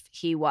F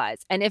he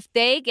was. And if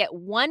they get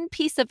one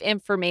piece of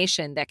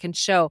information that can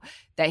show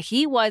that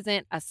he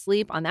wasn't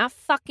asleep on that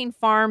fucking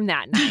farm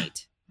that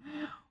night,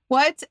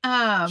 What?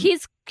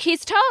 he's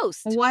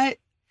toast. What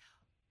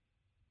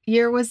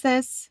year was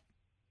this?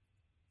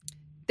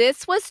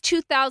 This was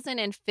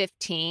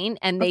 2015,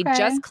 and they Okay.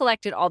 just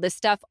collected all this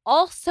stuff.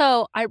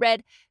 Also, I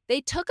read they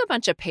took a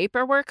bunch of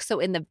paperwork. So,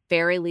 in the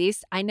very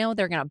least, I know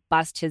they're going to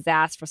bust his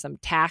ass for some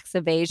tax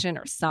evasion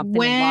or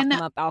something and lock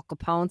him up Al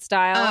Capone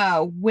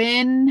style.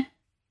 When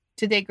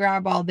did they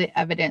grab all the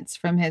evidence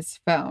from his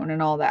phone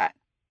and all that?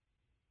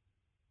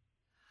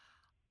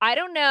 I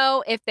don't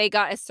know if they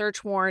got a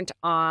search warrant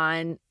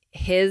on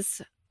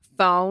his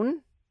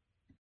phone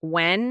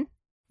when,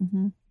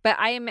 but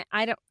I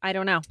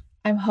don't know.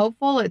 I'm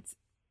hopeful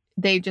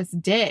they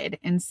just did,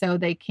 and so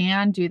they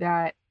can do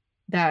that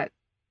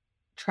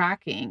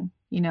tracking.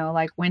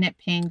 Like when it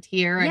pinged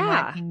here and when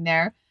Yeah. it pinged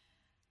there.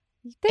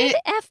 They're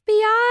the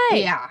FBI.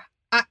 Yeah,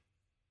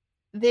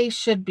 they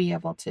should be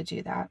able to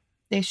do that.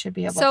 They should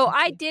be able. So to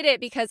I did it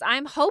because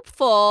I'm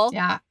hopeful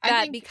Yeah,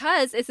 that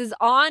because this is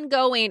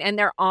ongoing and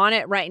they're on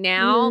it right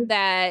now, Mhm.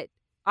 that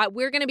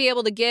we're going to be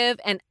able to give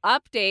an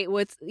update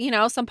with,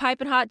 some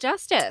piping hot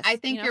justice. I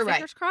think you're right.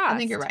 Fingers crossed. I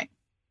think you're right.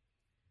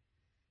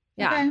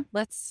 Yeah. Okay.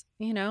 Let's,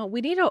 we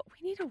need a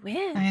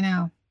win. I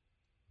know.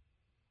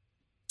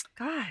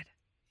 God.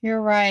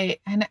 You're right.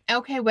 And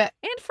okay, but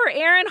And for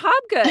Aaron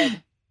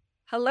Hobgood.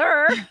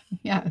 Hello.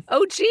 yes.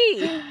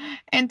 OG.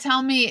 And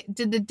tell me,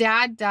 did the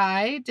dad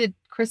die? Did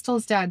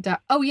Crystal's dad die?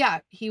 Oh yeah,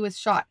 he was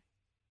shot.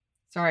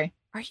 Sorry.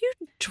 Are you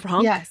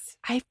drunk? Yes.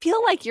 I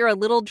feel like you're a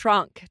little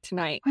drunk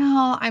tonight.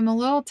 Well, I'm a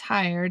little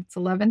tired. It's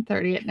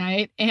 11:30 at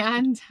night,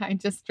 and I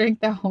just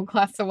drank the whole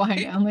glass of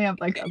wine. I only have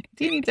like a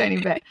teeny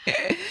tiny bit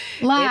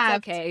It's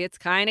left. okay. It's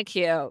kind of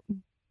cute.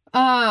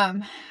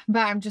 But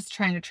I'm just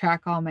trying to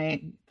track all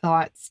my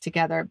thoughts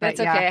together. But That's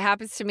okay. It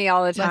happens to me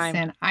all the time.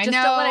 Listen, I Just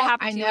know. don't let it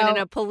happen I to know. you in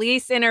a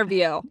police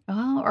interview.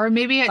 Oh, or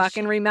maybe it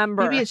Fucking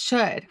remember. Maybe it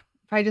should.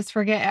 If I just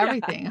forget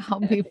everything, I'll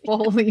be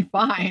fully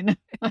fine.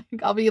 Like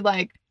I'll be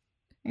like,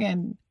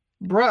 and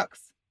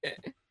Brooks.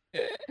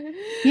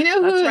 You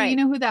know who? That's right. You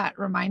know who that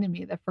reminded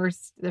me? The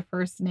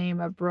first name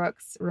of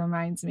Brooks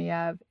reminds me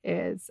of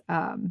is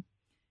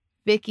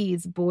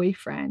Vicky's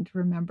boyfriend.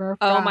 Remember?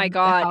 Oh from my The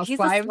God. He's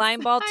a Housewives? slime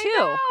ball I too.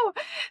 know.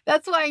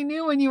 That's why I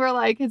knew when you were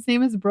like, his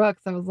name is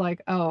Brooks. I was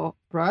like, oh,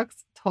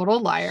 Brooks, total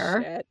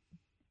liar. Shit.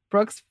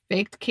 Brooks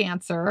faked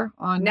cancer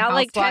on Now,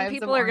 like 10 Housewives of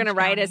people are going to Orange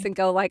write us County. and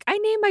go like, I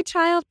named my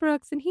child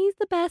Brooks and he's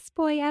the best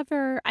boy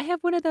ever. I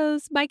have one of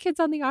those My Kids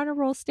on the Honor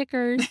Roll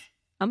stickers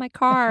on my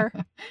car.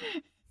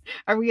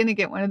 Are we going to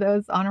get one of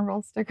those honor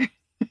roll stickers?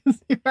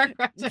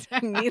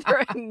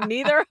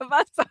 neither of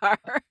us are.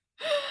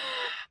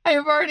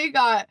 I've already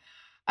got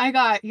I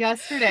got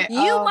yesterday.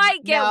 You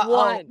might get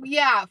one.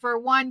 Yeah, for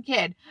one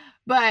kid.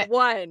 But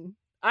One.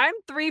 I'm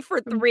 3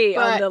 for 3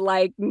 on But- the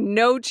like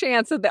no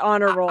chance of the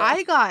honor roll.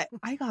 I got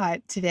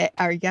today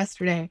or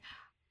yesterday.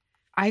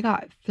 I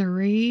got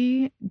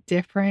 3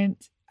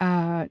 different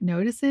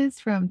notices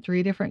from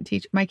 3 different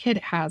teachers. My kid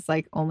has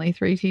like only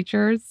 3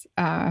 teachers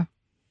at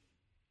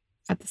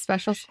the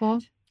special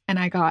school, and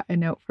I got a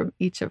note from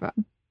each of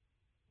them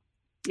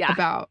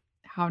about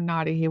how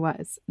naughty he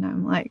was, and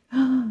I'm like,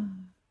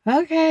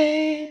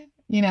 okay,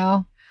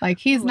 like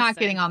he's not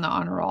getting on the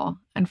honor roll,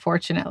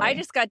 unfortunately. I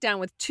just got done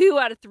with 2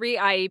 out of 3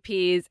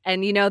 IEPs,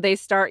 and they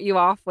start you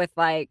off with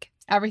like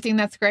everything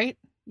that's great.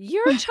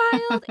 Your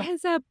child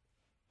has a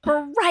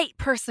bright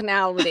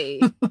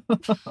personality.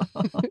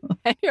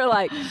 And you're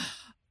like,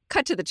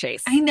 cut to the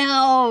chase. I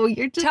know.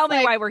 You're just tell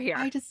me why we're here.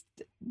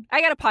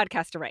 I got a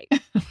podcast to write.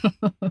 At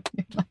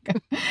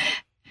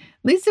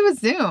least it was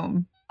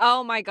Zoom.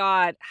 Oh my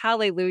God.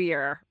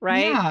 Hallelujah.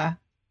 Right?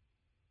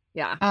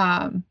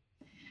 Yeah.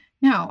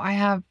 No, I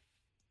have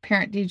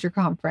parent teacher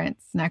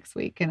conference next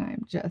week, and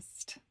I'm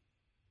just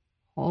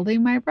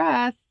holding my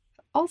breath.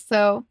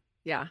 Also.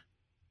 Yeah.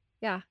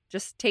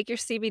 Just take your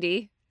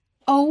CBD.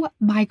 Oh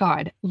my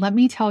God. Let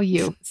me tell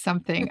you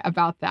something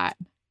about that.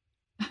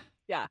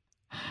 Yeah.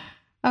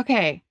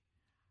 Okay.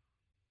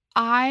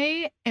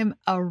 I am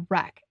a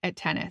wreck at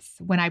tennis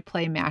when I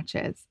play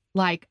matches.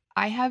 Like,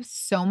 I have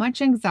so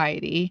much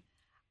anxiety.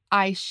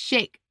 I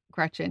shake,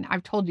 Gretchen.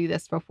 I've told you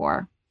this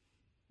before.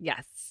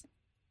 Yes.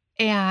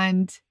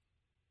 And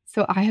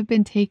so I have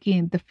been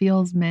taking the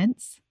Feels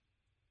mints.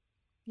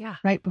 Yeah.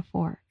 Right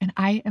before. And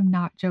I am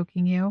not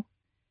joking you.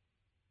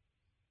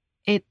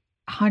 It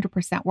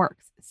 100%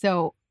 works.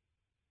 So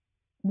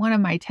one of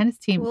my tennis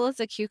team. Cool as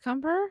a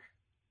cucumber?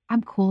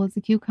 I'm cool as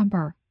a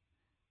cucumber.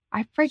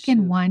 I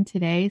freaking won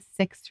today,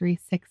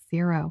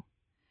 6-3-6-0.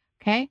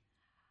 Okay.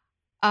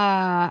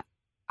 I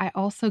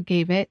also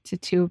gave it to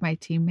 2 of my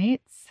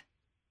teammates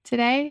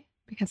today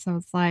because I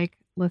was like,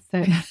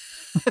 listen.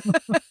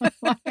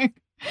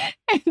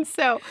 And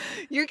so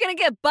you're going to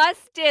get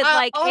busted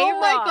like oh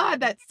A-Rod. my God,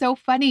 that's so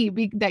funny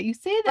that you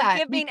say that.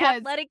 For giving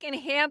athletic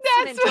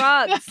enhancement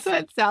drugs. That's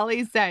what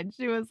Sally said.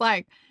 She was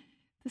like,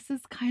 this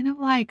is kind of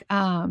like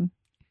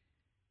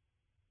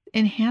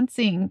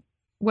enhancing,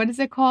 what is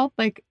it called?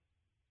 Like,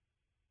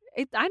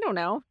 I don't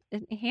know.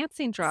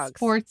 Enhancing drugs.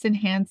 Sports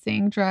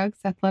enhancing drugs,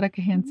 athletic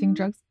enhancing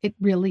drugs. It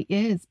really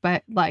is,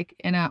 but like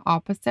in an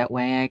opposite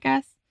way, I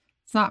guess.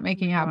 It's not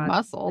making you have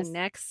muscles. The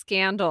next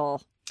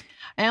scandal.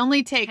 I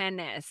only take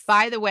tennis.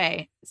 By the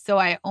way, so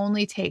I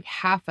only take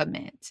half a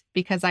mint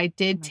because I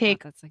did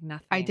take God, that's like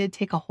nothing. I did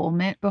take a whole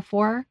mint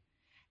before,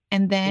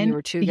 and then you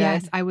were too good.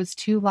 Yes, I was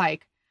too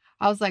like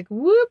I was like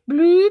whoop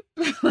bloop.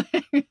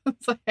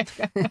 It's like,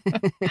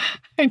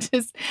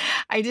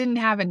 I didn't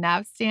have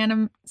enough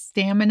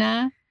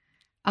stamina.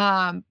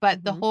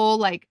 But the whole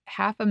like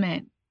half a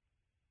mint,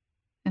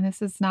 and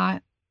this is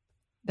not.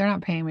 They're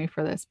not paying me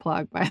for this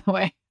plug, by the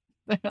way.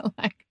 They're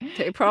like,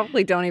 they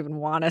probably don't even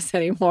want us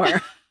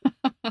anymore.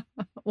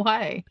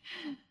 Why?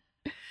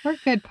 We're a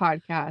good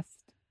podcast.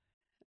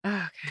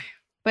 Okay.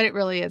 But it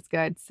really is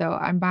good. So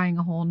I'm buying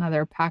a whole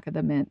nother pack of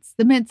the mints.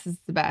 The mints is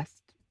the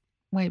best.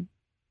 Wait.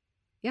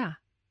 Yeah.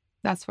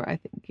 That's where I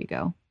think you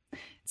go.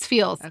 It's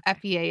Feels,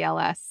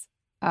 Feals.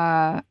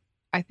 I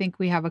think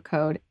we have a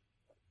code.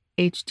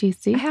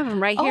 HTC. I have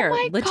them right here. Oh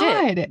my Legit.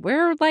 God.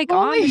 We're like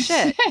Holy on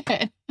shit.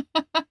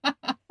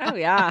 Oh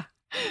yeah.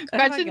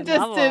 Gretchen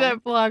just did a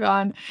plug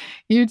on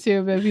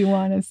YouTube if you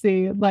want to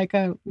see like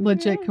a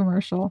legit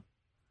commercial.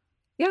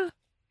 Yeah.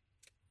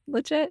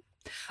 Legit.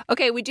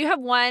 Okay, we do have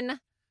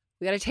one.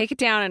 We got to take it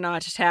down a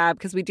notch, Tab,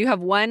 because we do have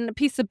one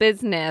piece of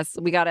business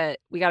we gotta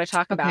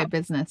talk about. Okay,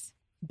 business.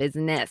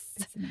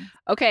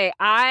 Okay,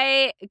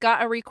 I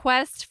got a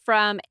request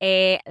from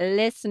a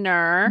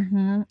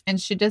listener,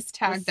 and she just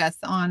tagged us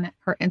on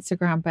her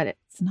Instagram, but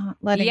it's not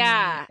letting me.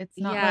 It's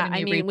not letting me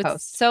I mean, repost.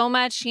 with so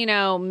much,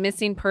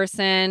 missing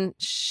person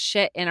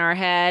shit in our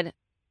head.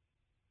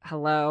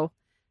 Hello,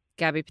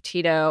 Gabby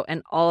Petito,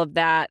 and all of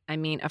that. I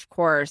mean, of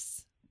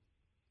course.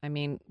 I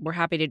mean, we're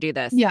happy to do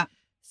this. Yeah.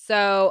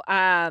 So,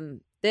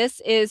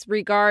 this is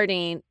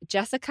regarding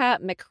Jessica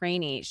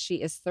McCraney. She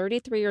is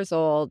 33 years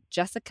old.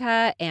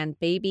 Jessica and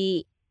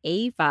baby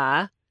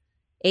Ava,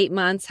 8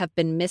 months, have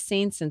been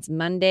missing since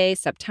Monday,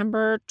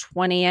 September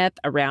 20th,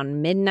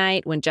 around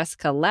midnight, when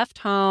Jessica left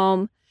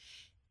home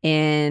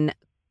in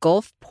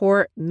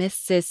Gulfport,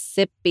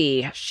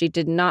 Mississippi. She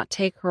did not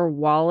take her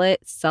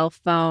wallet, cell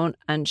phone,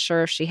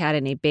 unsure if she had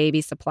any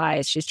baby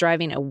supplies. She's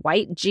driving a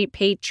white Jeep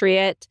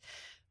Patriot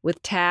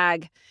with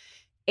tag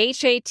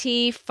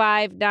HAT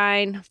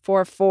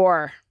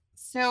 5944.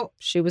 So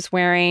she was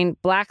wearing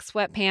black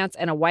sweatpants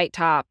and a white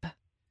top.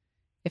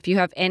 If you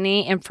have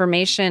any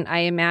information, I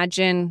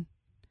imagine,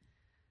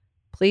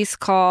 please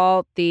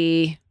call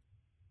the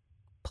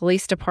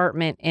police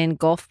department in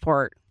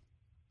Gulfport,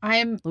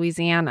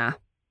 Louisiana.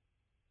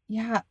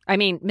 Yeah. I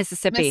mean,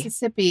 Mississippi.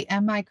 Mississippi.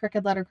 M-I,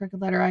 crooked letter, I,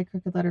 crooked letter, I,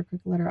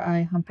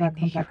 humpback,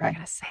 humpback, I.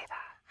 Gonna say that.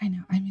 I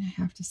know. I mean, I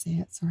have to say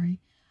it. Sorry.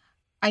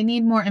 I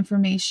need more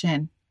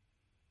information.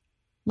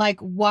 Like,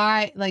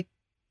 why? Like,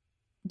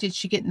 did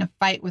she get in a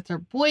fight with her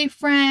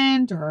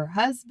boyfriend or her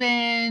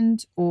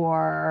husband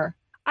or?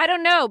 I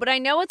don't know, but I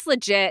know it's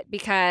legit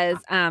because,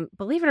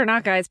 believe it or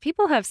not, guys,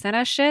 people have sent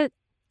us shit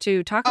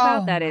to talk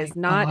about that is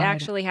not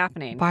actually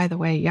happening. By the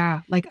way,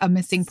 yeah, like a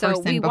missing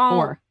person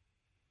before.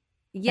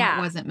 Yeah,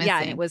 that wasn't missing.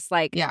 Yeah, and it was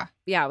like, yeah,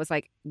 it was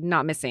like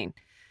not missing.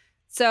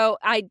 So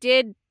I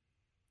did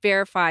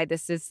verify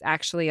this is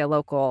actually a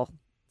local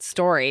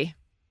story.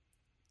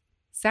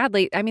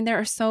 Sadly, I mean, there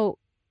are so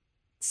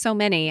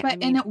many.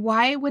 But and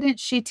why wouldn't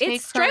she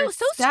take it's so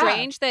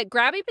strange that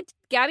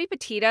Gabby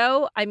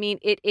Petito, I mean,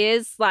 it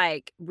is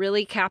like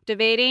really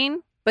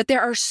captivating, but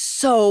there are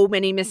so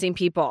many missing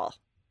people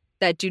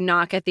that do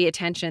not get the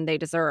attention they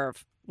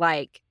deserve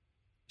like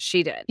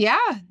she did. Yeah,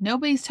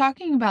 nobody's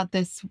talking about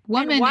this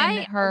woman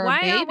and her baby.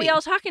 Why aren't we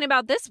all talking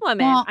about this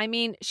woman? Well, I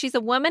mean, she's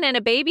a woman and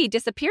a baby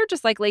disappeared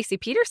just like Lacey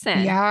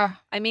Peterson. Yeah.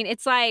 I mean,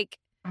 it's like...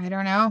 I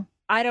don't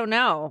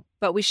know,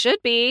 but we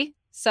should be.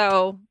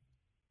 So,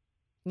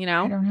 you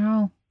know. I don't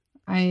know.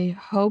 I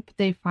hope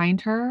they find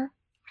her.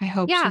 I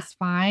hope she's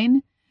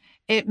fine.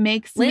 It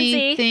makes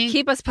me think...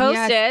 keep us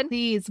posted. Yes,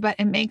 please. But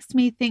it makes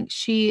me think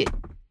she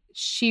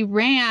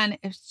ran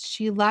if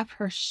she left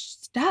her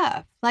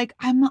stuff. Like,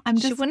 I'm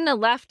just... She wouldn't have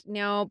left...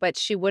 No, but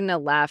she wouldn't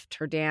have left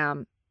her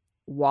damn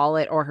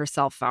wallet or her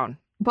cell phone.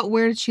 But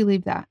where did she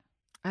leave that?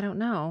 I don't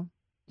know.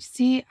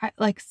 See,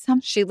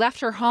 She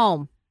left her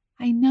home.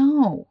 I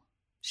know.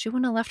 She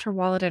wouldn't have left her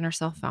wallet and her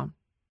cell phone.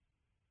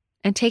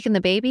 And taken the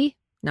baby?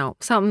 No,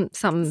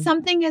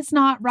 something is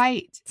not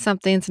right.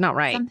 Something's not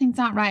right. Something's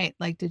not right.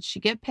 Like, did she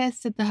get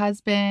pissed at the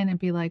husband and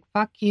be like,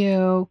 fuck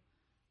you,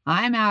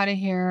 I'm out of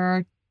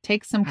here,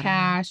 take some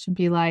cash and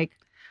be like,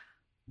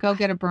 go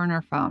get a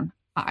burner phone.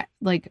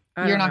 You're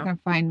not going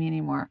to find me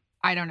anymore.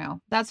 I don't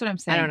know. That's what I'm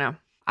saying. I don't know.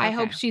 I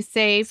hope she's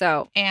safe.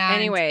 So, and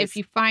anyways, if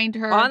you find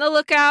her, on the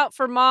lookout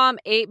for mom,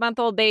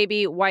 8-month-old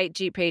baby, white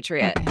Jeep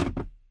Patriot.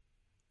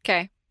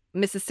 Okay.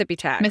 Mississippi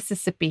tag.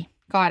 Mississippi.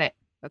 Got it.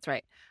 That's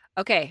right.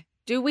 Okay.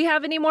 Do we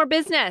have any more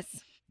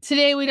business?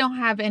 Today we don't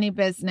have any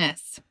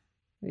business.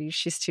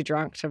 She's too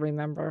drunk to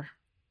remember.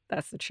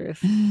 That's the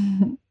truth.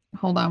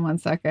 Hold on one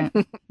second.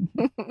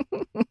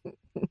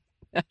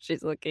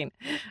 She's looking.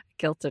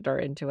 Guilted her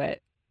into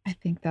it. I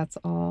think that's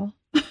all.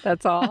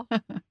 That's all?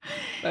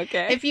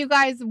 Okay. If you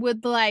guys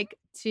would like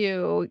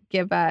to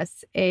give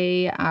us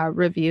a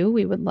review,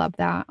 we would love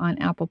that on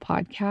Apple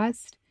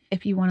Podcast.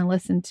 If you want to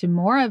listen to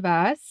more of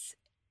us,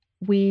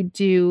 we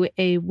do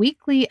a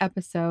weekly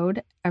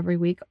episode every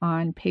week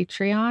on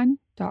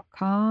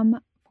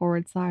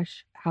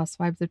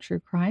patreon.com/Housewives of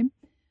True Crime.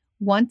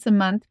 Once a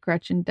month,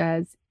 Gretchen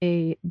does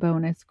a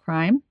bonus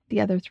crime.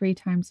 The other 3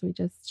 times we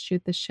just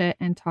shoot the shit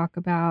and talk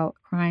about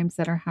crimes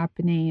that are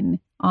happening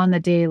on the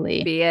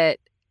daily. Be it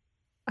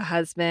a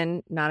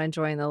husband not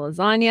enjoying the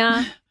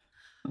lasagna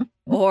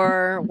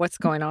or what's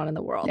going on in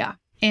the world. Yeah.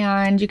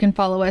 And you can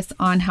follow us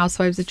on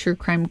Housewives of True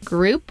Crime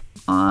group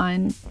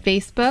on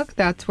Facebook.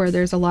 That's where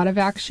there's a lot of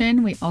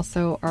action. We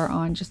also are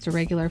on just a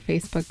regular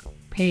Facebook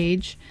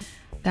page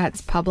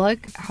that's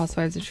public,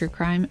 Housewives of True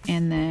Crime,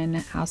 and then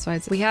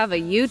Housewives. We have a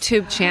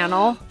YouTube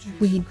channel.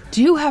 We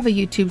do have a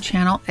YouTube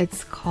channel.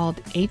 It's called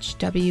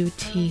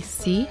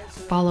HWTC.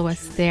 Follow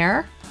us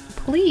there.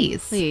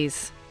 Please.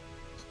 Please.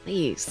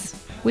 Please.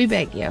 We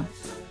beg you.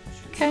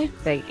 Okay.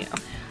 Beg you.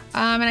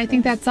 And I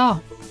think that's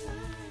all.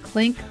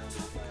 Clink.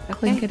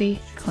 Clinkety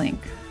clink.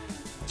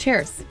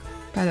 Cheers,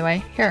 by the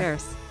way. Here.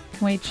 Cheers.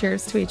 Can we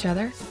cheers to each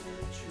other?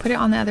 Put it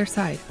on the other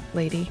side,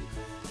 lady.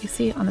 You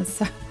see on the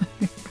side.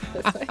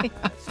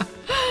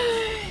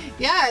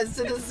 Yes,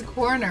 to this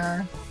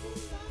corner.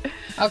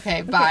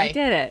 Okay, bye. I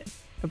did it.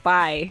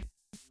 Bye.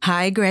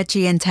 Hi,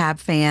 Gretchen and Tab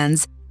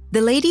fans.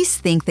 The ladies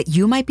think that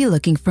you might be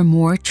looking for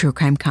more true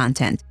crime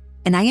content,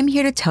 and I am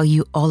here to tell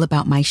you all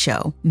about my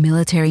show,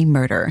 Military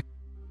Murder.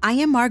 I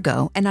am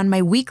Margot, and on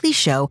my weekly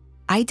show,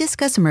 I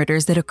discuss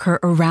murders that occur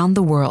around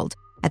the world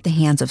at the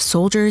hands of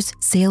soldiers,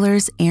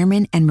 sailors,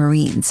 airmen, and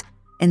Marines,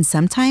 and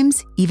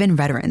sometimes even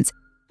veterans.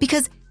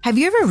 Because have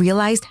you ever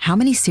realized how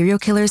many serial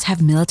killers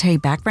have military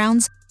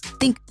backgrounds?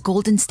 Think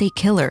Golden State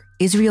Killer,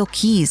 Israel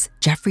Keyes,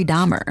 Jeffrey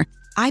Dahmer.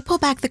 I pull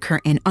back the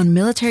curtain on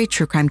military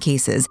true crime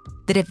cases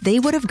that if they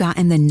would have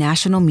gotten the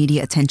national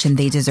media attention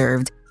they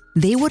deserved,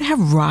 they would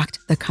have rocked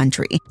the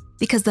country.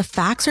 Because the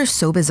facts are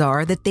so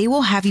bizarre that they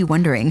will have you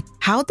wondering,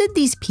 how did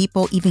these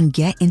people even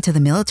get into the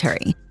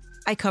military?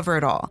 I cover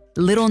it all.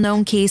 Little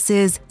known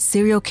cases,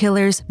 serial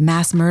killers,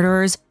 mass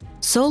murderers.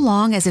 So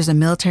long as there's a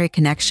military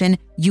connection,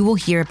 you will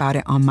hear about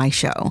it on my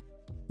show.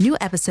 New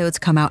episodes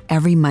come out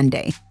every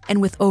Monday, and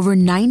with over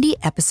 90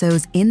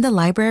 episodes in the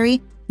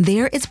library,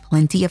 there is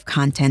plenty of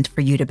content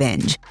for you to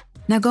binge.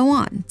 Now go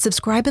on,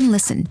 subscribe and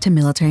listen to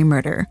Military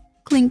Murder.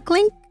 Clink,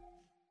 clink.